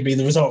spin could be,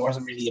 the result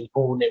wasn't really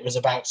important. It was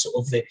about sort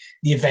of the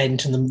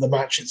event and the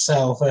match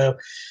itself.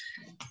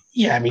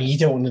 Yeah, I mean, you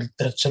don't want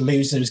to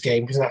lose those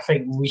games because I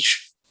think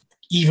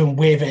even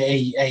with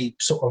a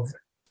sort of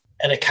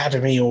an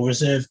academy or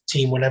reserve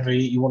team, whatever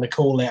you want to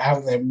call it,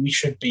 out there, we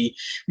should be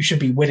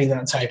winning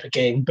that type of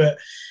game. But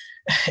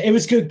it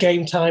was good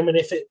game time, and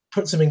if it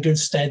puts them in good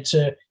stead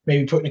to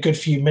maybe put in a good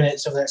few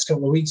minutes over the next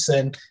couple of weeks,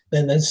 then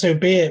so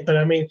be it. But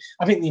I mean,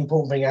 I think the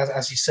important thing,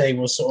 as you say,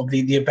 was sort of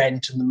the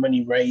event and the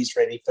money raised,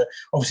 really, for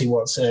obviously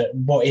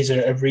what is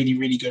a really,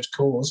 really good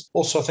cause.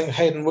 Also, I think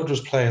Hayden Wood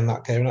was playing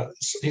that game.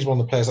 He's one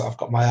of the players that I've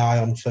got my eye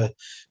on for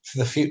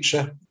the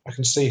future. I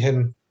can see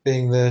him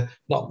being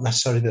not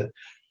necessarily the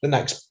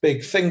next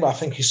big thing, but I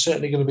think he's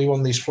certainly going to be one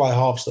of these fly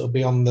halves that will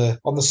be on the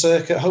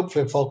circuit.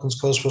 Hopefully, Falcons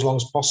close for as long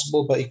as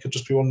possible, but he could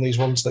just be one of these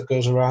ones that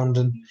goes around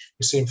and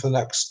you see him for the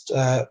next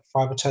 5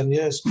 or 10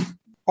 years.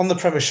 On the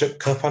Premiership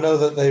Cup, I know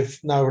that they've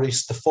now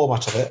released the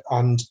format of it,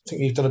 and I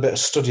think you've done a bit of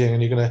studying,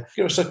 and you're going to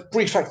give us a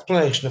brief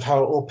explanation of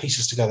how it all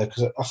pieces together,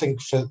 because I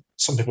think for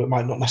some people it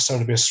might not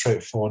necessarily be as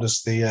straightforward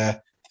as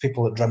the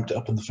people that dreamt it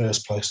up in the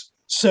first place.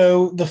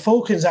 So the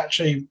Falcons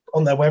actually,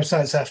 on their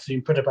website this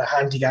afternoon, put up a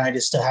handy guide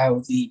as to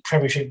how the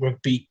Premiership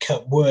Rugby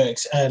Cup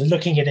works. And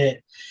looking at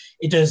it,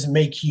 it does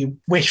make you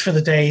wish for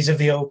the days of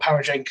the old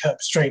Powergen Cup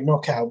straight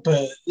knockout.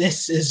 But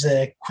this is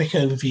a quick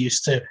overview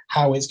as to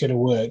how it's going to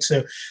work.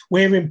 So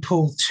we're in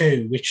Pool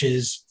 2, which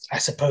is, I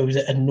suppose,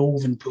 a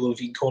northern pool, if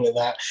you can call it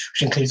that,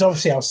 which includes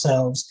obviously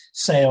ourselves,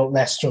 Sale,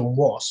 Leicester and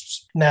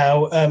Wasps.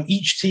 Now,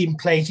 each team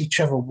plays each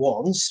other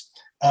once.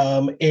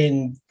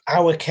 In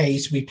our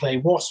case, we play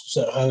Wasps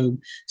at home,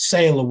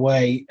 Sale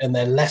away, and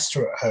then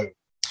Leicester at home.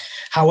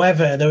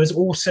 However, there is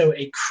also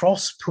a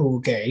cross-pool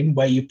game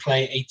where you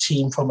play a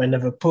team from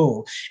another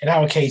pool. In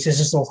our case,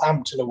 this is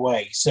Northampton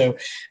away. So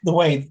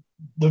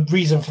the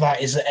reason for that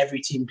is that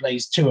every team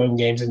plays 2 home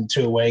games and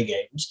 2 away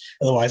games.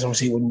 Otherwise,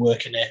 obviously, it wouldn't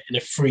work in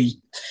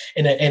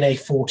a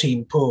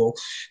 14 pool.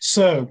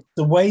 So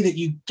the way that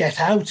you get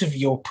out of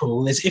your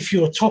pool is if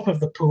you're top of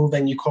the pool,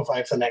 then you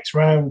qualify for the next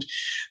round.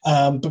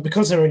 But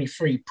because there are only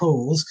 3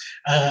 pools,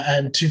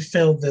 and to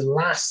fill the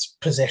last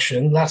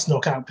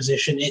knockout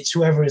position, it's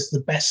whoever is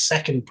the best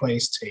second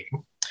place team.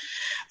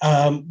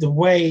 The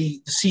way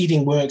the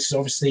seeding works is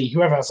obviously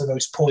whoever has the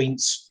most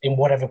points in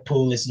whatever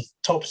pool is the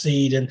top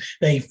seed, and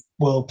they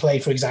will play,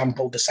 for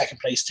example, the second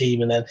place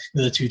team, and then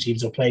the other 2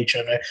 teams will play each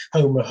other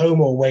home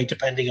or away,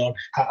 depending on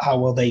how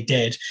well they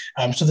did.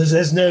 So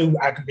there's no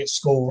aggregate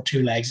score or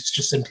 2 legs. It's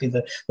just simply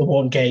the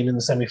one game in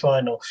the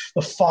semi-final.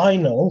 The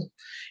final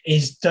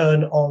is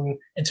done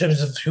in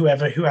terms of who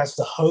has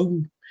the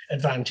home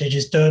advantage,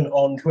 is done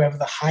on whoever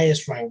the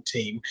highest ranked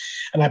team.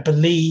 And I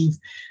believe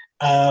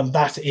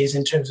that is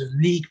in terms of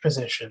league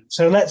position.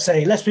 So let's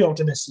be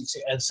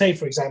optimistic and say,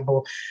 for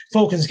example,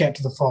 Falcons get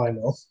to the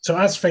final. So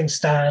as things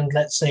stand,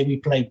 let's say we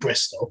play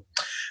Bristol.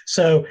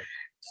 So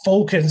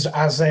Falcons,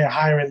 as they are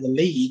higher in the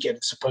league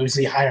and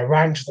supposedly higher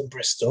ranked than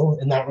Bristol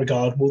in that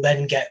regard, will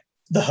then get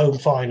the home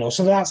final.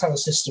 So that's how the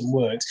system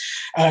works.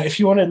 If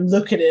you want to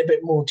look at it a bit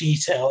more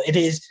detail, it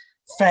is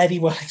fairly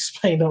well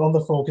explained on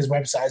the Falcons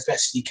website as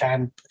best as you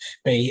can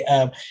be.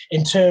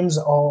 In terms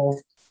of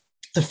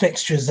the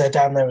fixtures, they're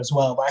down there as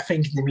well. But I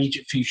think in the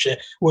immediate future,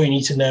 what you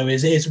need to know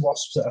is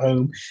Wasps at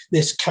home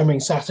this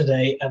coming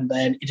Saturday, and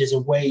then it is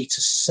away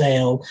to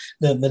Sale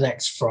the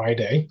next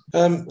Friday.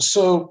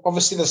 So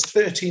obviously there's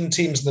 13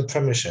 teams in the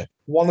Premiership.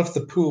 One of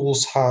the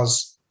pools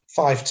has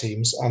 5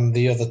 teams and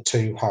the other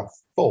 2 have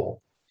 4.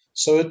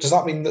 So does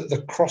that mean that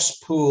the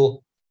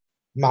cross-pool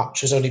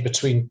match is only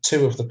between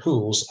 2 of the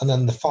pools, and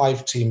then the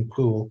 5-team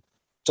pool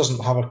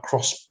doesn't have a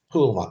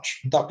cross-pool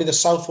match? Would that be the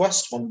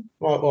Southwest one,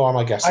 or am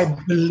I guessing? I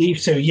believe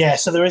so, yeah.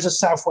 So there is a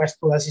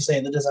Southwest pool, as you say,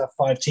 that does have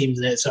 5 teams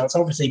in it. So it's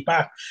obviously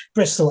Bath,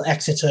 Bristol,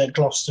 Exeter,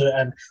 Gloucester,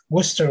 and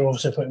Worcester are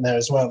also put in there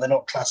as well. They're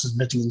not classed as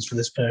Midlands for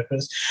this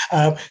purpose.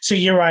 So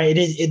you're right.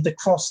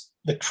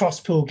 The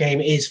cross-pool game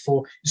is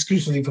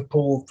exclusively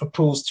for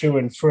pools 2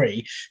 and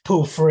 3.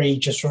 Pool 3,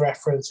 just for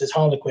reference, is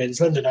Harlequins,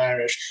 London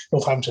Irish,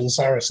 Northampton,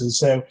 Saracens.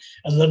 So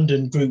a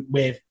London group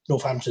with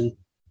Northampton,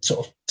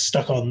 sort of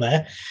stuck on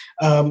there.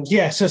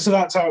 So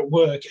that's how it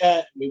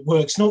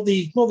works. Not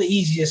the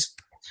easiest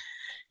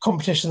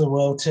competition in the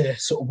world to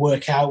sort of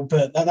work out,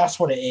 but that's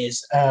what it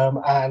is.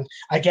 And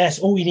I guess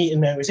all you need to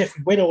know is if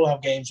we win all our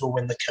games, we'll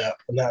win the cup,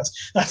 and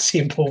that's the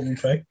important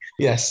thing.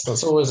 Yes,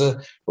 that's always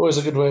a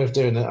good way of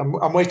doing it.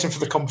 I'm waiting for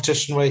the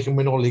competition where you can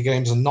win all your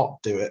games and not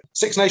do it.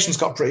 Six Nations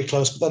got pretty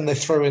close, but then they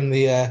throw in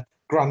the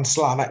Grand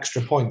Slam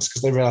extra points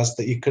because they realised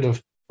that you could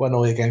have won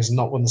all your games and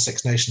not won the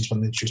Six Nations when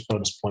they introduced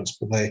bonus points,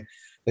 but they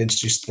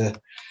introduced the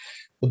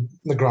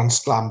Grand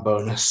Slam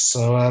bonus.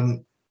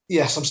 So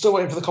yes, I'm still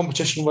waiting for the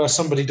competition where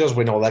somebody does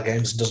win all their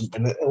games and doesn't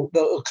win it.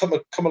 It'll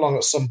come along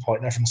at some point,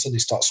 and everyone suddenly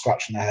starts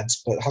scratching their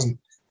heads, but it hasn't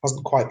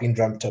quite been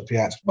dreamt up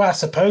yet. Well, I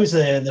suppose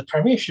the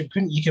Premiership,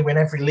 you could win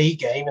every league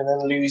game and then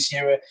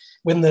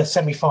win the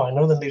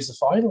semi-final, then lose the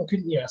final,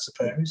 couldn't you? I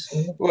suppose.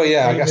 Well,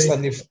 yeah, maybe. I guess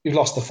then you've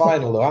lost the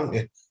final, though, haven't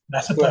you?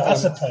 I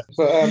suppose.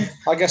 But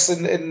I guess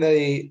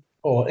in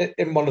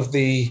one of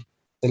the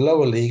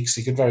lower leagues,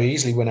 you could very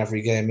easily win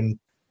every game, and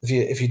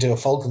if you do a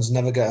Falcons and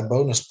never get a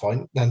bonus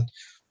point, then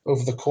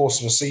over the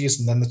course of a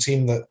season, then the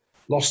team that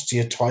lost to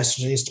you twice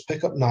needs to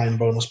pick up 9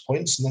 bonus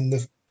points, and then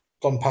they've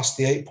gone past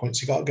the 8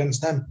 points you got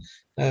against them.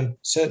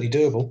 Certainly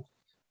doable.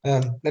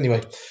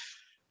 Anyway,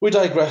 we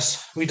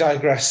digress.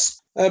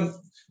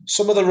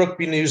 Some of the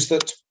rugby news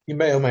that you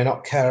may or may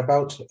not care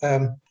about.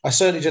 I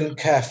certainly didn't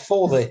care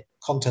for the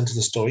content of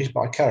the stories,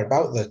 but I care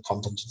about the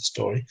content of the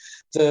story.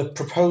 The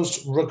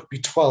proposed Rugby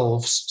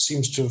 12s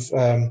seems to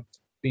have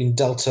been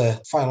dealt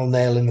a final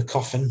nail in the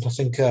coffin. I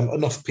think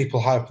enough people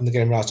high up in the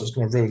game realised it was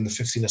going to ruin the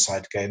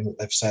 15-a-side game that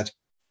they've said,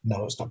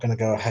 no, it's not going to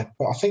go ahead.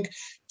 But I think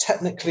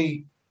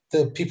technically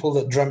the people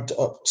that dreamt it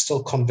up are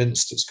still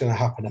convinced it's going to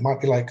happen. It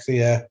might be like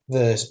the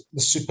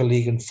Super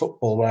League in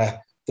football, where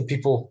the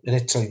people in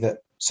Italy that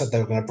said they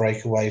were going to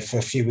break away for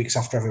a few weeks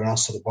after everyone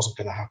else said it wasn't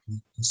going to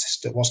happen,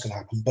 insisted it was going to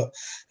happen. But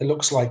it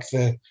looks like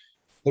the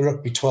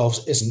Rugby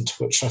 12s isn't,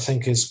 which I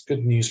think is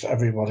good news for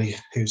everybody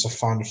who's a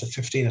fan of the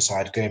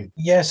 15-a-side game.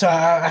 Yeah, so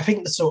I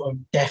think the sort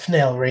of death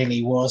knell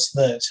really was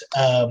that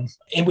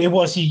it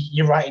was,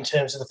 you're right, in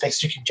terms of the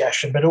fixture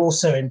congestion, but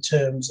also in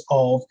terms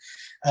of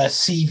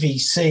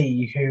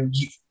CVC, who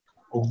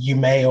you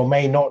may or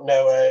may not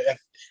know,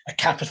 a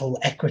capital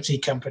equity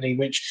company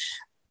which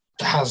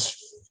has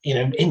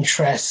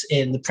interests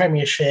in the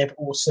Premiership,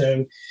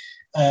 also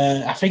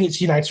I think it's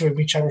United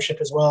Rugby Championship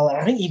as well, and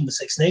I think even the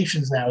Six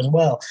Nations now as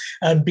well.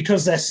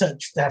 Because they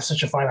have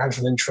such a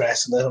financial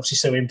interest, and they're obviously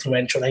so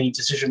influential in any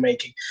decision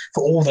making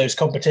for all those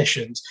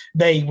competitions,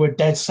 they were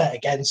dead set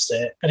against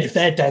it. And if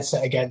they're dead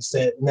set against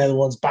it, and they're the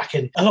ones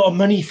backing a lot of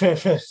money for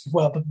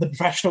the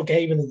professional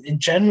game in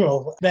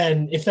general,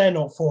 then if they're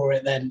not for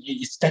it, then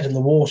it's dead in the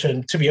water.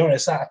 And to be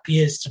honest, that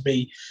appears to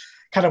be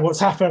kind of what's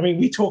happened. I mean,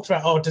 we talked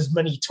about, does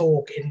money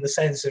talk, in the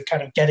sense of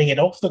kind of getting it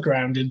off the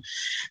ground,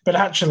 but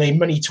actually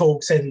money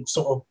talks in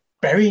sort of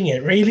burying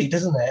it, really,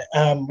 doesn't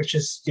it? Which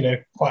is,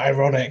 quite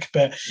ironic.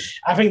 But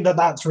I think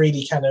that's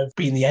really kind of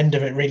been the end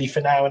of it, really,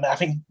 for now. And I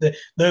think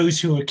those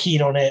who are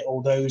keen on it,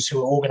 or those who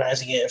are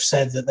organising it, have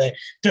said that they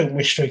don't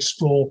wish to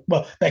explore.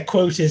 Well, their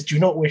quote is, "Do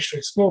not wish to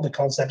explore the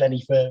concept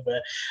any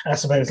further." And I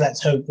suppose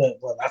let's hope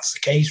that that's the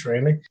case,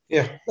 really.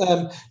 Yeah.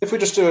 If we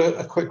just do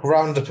a quick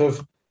roundup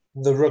of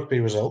the rugby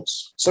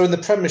results. So in the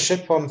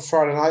Premiership on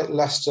Friday night,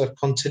 Leicester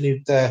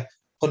continued their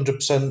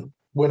 100%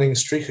 winning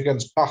streak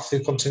against Bath,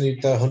 who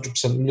continued their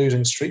 100%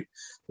 losing streak.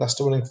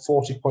 Leicester winning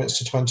 40 points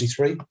to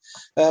 23.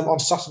 On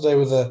Saturday,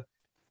 with the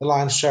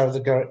lion's share of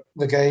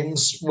the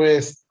games,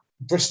 with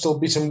Bristol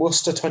beating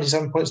Worcester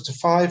 27 points to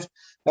 5.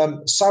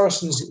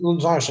 Saracens,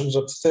 London Irish was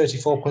up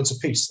 34 points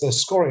apiece. The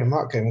scoring in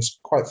that game was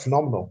quite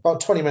phenomenal. About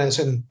 20 minutes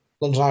in,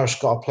 London Irish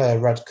got a player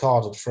red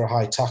carded for a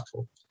high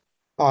tackle.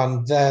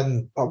 And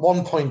then at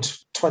one point,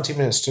 20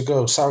 minutes to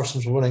go,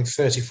 Saracens were winning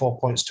 34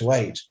 points to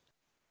 8.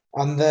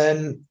 And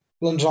then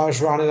London Irish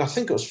ran in, I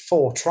think it was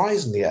 4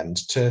 tries in the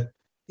end to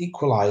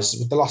equalise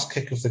with the last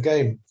kick of the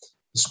game.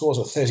 The scores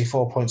at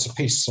 34 points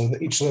apiece, so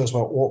that each of those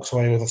walked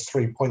away with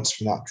 3 points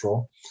from that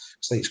draw.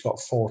 So they each got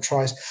 4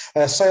 tries.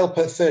 Sale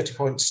put 30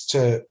 points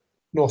to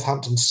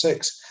Northampton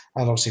 6,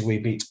 and obviously we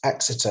beat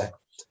Exeter.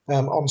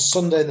 On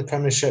Sunday in the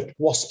Premiership,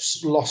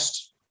 Wasps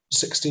lost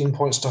 16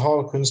 points to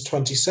Harlequins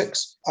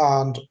 26,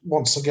 and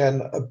once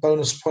again a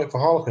bonus point for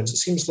Harlequins. It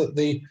seems that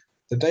the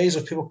days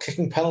of people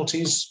kicking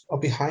penalties are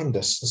behind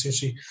us. There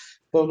seems to be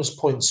bonus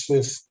points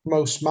with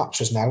most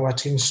matches now where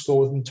teams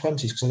score within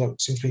 20s, because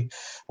it seems to be,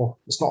 well,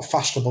 it's not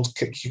fashionable to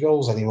kick your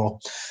goals anymore.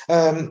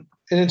 In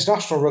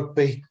international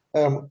rugby,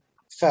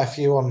 fair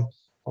few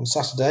on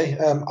Saturday.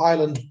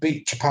 Ireland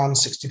beat Japan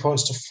 60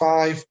 points to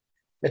 5.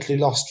 Italy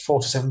lost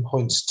 47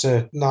 points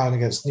to 9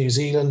 against New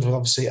Zealand, with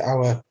obviously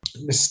our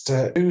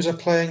Mr. Uza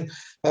playing.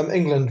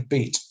 England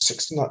beat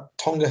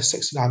Tonga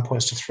 69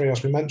 points to 3,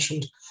 as we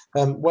mentioned.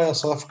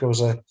 Wales, South Africa was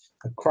a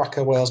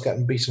cracker. Wales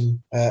getting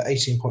beaten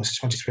 18 points to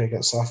 23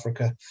 against South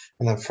Africa.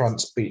 And then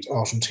France beat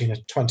Argentina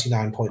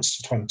 29 points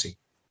to 20.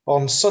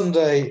 On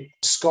Sunday,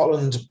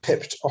 Scotland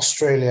pipped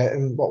Australia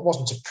in what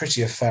wasn't a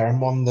pretty affair, and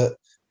one that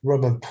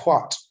Romain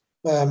Poit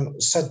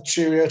said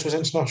cheerio to his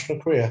international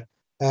career.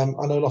 I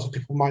know a lot of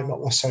people might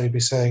not necessarily be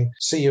saying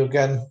see you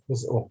again,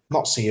 or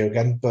not see you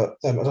again, but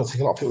I don't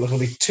think a lot of people are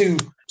going to be too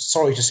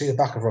sorry to see the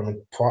back of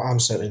Romain Poite. I'm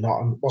certainly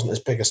not. I wasn't his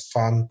biggest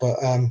fan, but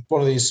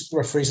one of these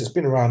referees that's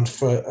been around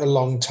for a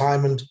long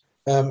time, and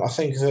I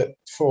think that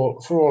for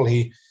all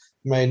he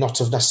may not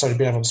have necessarily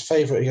been everyone's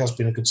favourite, he has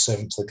been a good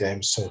servant to the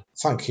game. So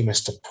thank you,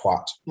 Mr.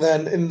 Poite.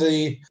 Then in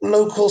the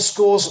local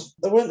scores,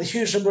 there weren't a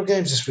huge number of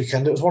games this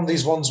weekend. It was one of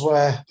these ones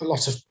where a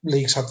lot of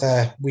leagues had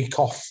their week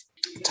off.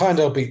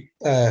 Tynedale beat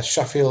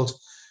Sheffield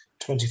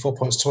 24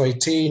 points to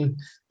 18.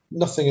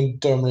 Nothing in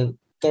Durham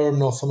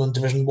Northumberland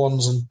Division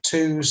 1s and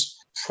 2s.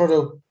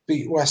 Frodo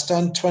beat West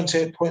End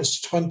 28 points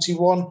to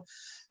 21.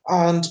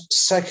 And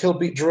Seghill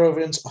beat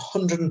Jerovians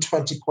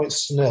 120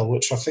 points to 0,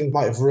 which I think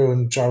might have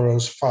ruined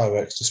Jarrow's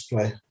fireworks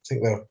display. I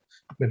think they're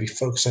maybe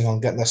focusing on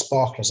getting their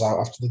sparklers out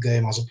after the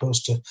game as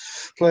opposed to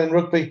playing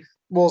rugby.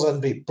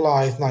 Wallsend beat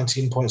Blythe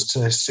 19 points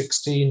to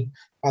 16.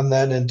 And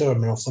then in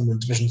Durham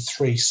Northumberland Division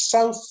 3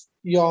 South,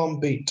 Yarm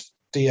beat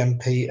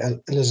DMP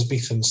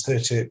Elizabethans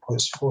 38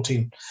 points to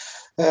 14.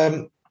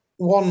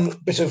 One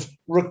bit of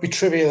rugby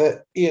trivia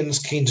that Ian's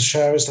keen to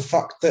share is the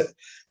fact that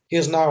he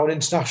is now an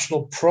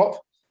international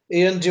prop.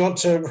 Ian, do you want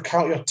to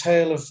recount your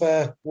tale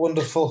of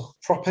wonderful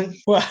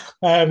propping? Well,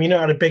 you know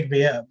how to big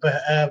me up,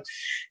 but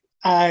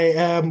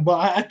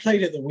I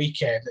played at the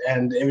weekend,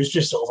 and it was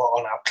just sort of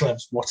on our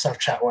club's WhatsApp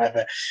chat,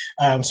 whatever.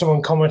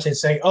 Someone commented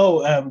saying,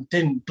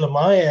 didn't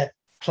Blamire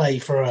play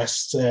for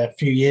us a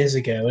few years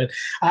ago? And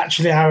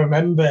actually, I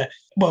remember,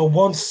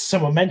 once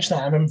someone mentioned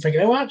that, I remember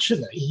thinking, oh,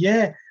 actually,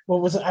 yeah.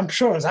 Well, I'm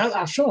sure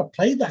I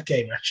played that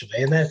game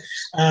actually, and then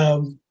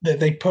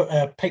they put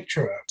a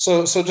picture up.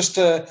 So just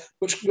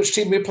which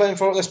team were you playing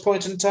for at this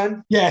point in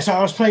time? Yeah, so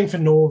I was playing for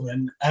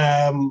Northern.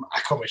 I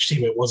can't remember which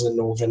team it was in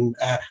Northern.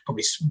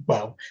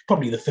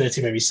 Probably the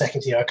 30, maybe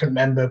second team. I couldn't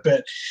remember,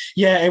 but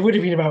yeah, it would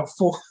have been about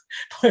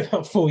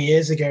 4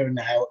 years ago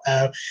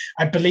now.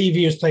 I believe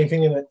he was playing for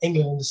England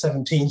in the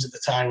 17s at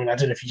the time, and I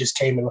don't know if he just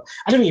came along.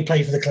 I don't think he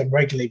played for the club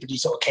regularly, but he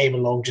sort of came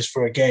along just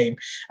for a game.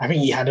 I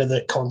think he had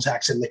other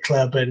contacts in the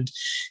club, and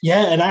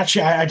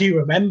actually I do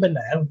remember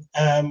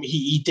now.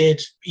 He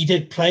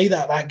did play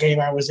that game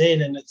I was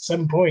in, and at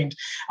some point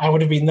I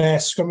would have been there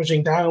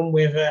scrummaging down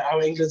with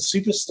our England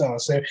superstar.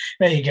 So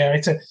there you go.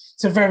 It's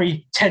a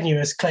very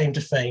tenuous claim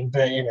to fame,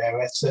 but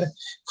it's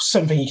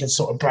something you can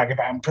sort of brag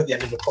about and put at the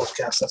end of the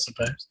podcast, I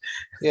suppose.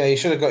 Yeah, you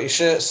should have got your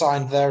shirt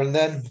signed there and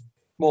then.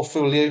 More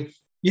fool you.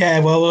 Yeah,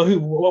 well,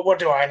 what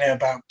do I know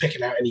about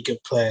picking out any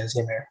good players?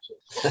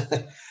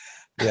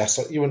 Yeah,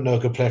 so you wouldn't know a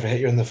good player if it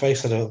hit you in the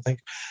face, I don't think.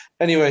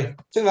 Anyway,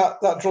 I think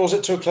that draws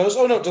it to a close.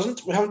 Oh, no, it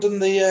doesn't. We haven't done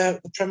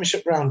the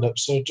Premiership roundup,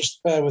 so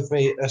just bear with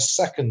me a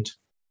second.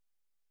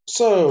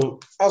 So,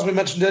 as we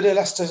mentioned earlier,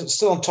 Leicester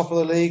still on top of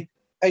the league,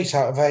 8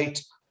 out of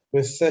 8,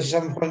 with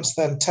 37 points,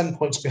 then 10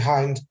 points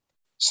behind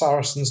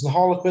Saracens and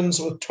Harlequins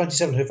with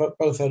 27, who've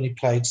both only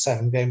played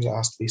 7 games, it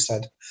has to be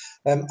said.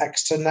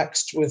 Exeter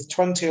next with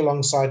 20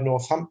 alongside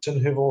Northampton,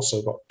 who've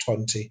also got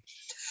 20.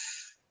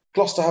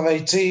 Gloucester have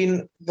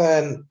 18,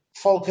 then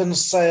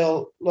Falcons,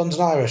 Sale,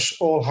 London Irish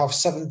all have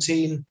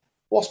 17,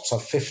 Wasps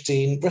have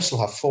 15, Bristol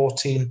have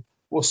 14,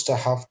 Worcester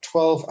have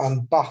 12,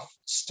 and Bath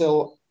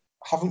still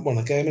haven't won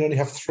a game and only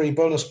have 3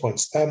 bonus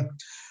points.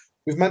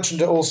 We've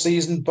mentioned it all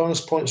season,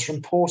 bonus points are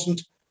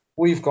important.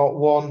 We've got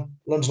 1,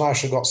 London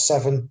Irish have got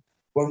 7.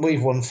 When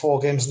we've won 4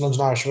 games and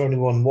London Irish have only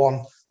won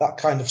 1, that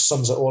kind of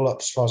sums it all up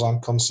as far as I'm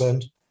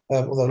concerned.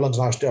 Although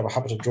London Irish do have a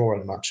habit of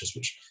drawing matches,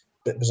 which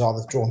bit bizarre.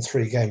 They've drawn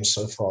 3 games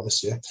so far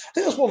this year. I think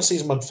there was one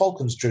season when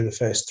Falcons drew the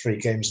first 3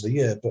 games of the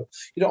year, but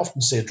you don't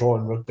often see a draw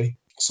in rugby.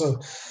 So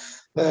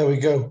there we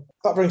go.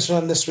 That brings to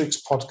an end this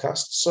week's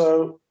podcast.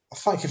 So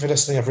thank you for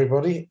listening,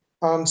 everybody,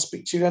 and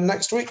speak to you again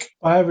next week.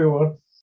 Bye, everyone.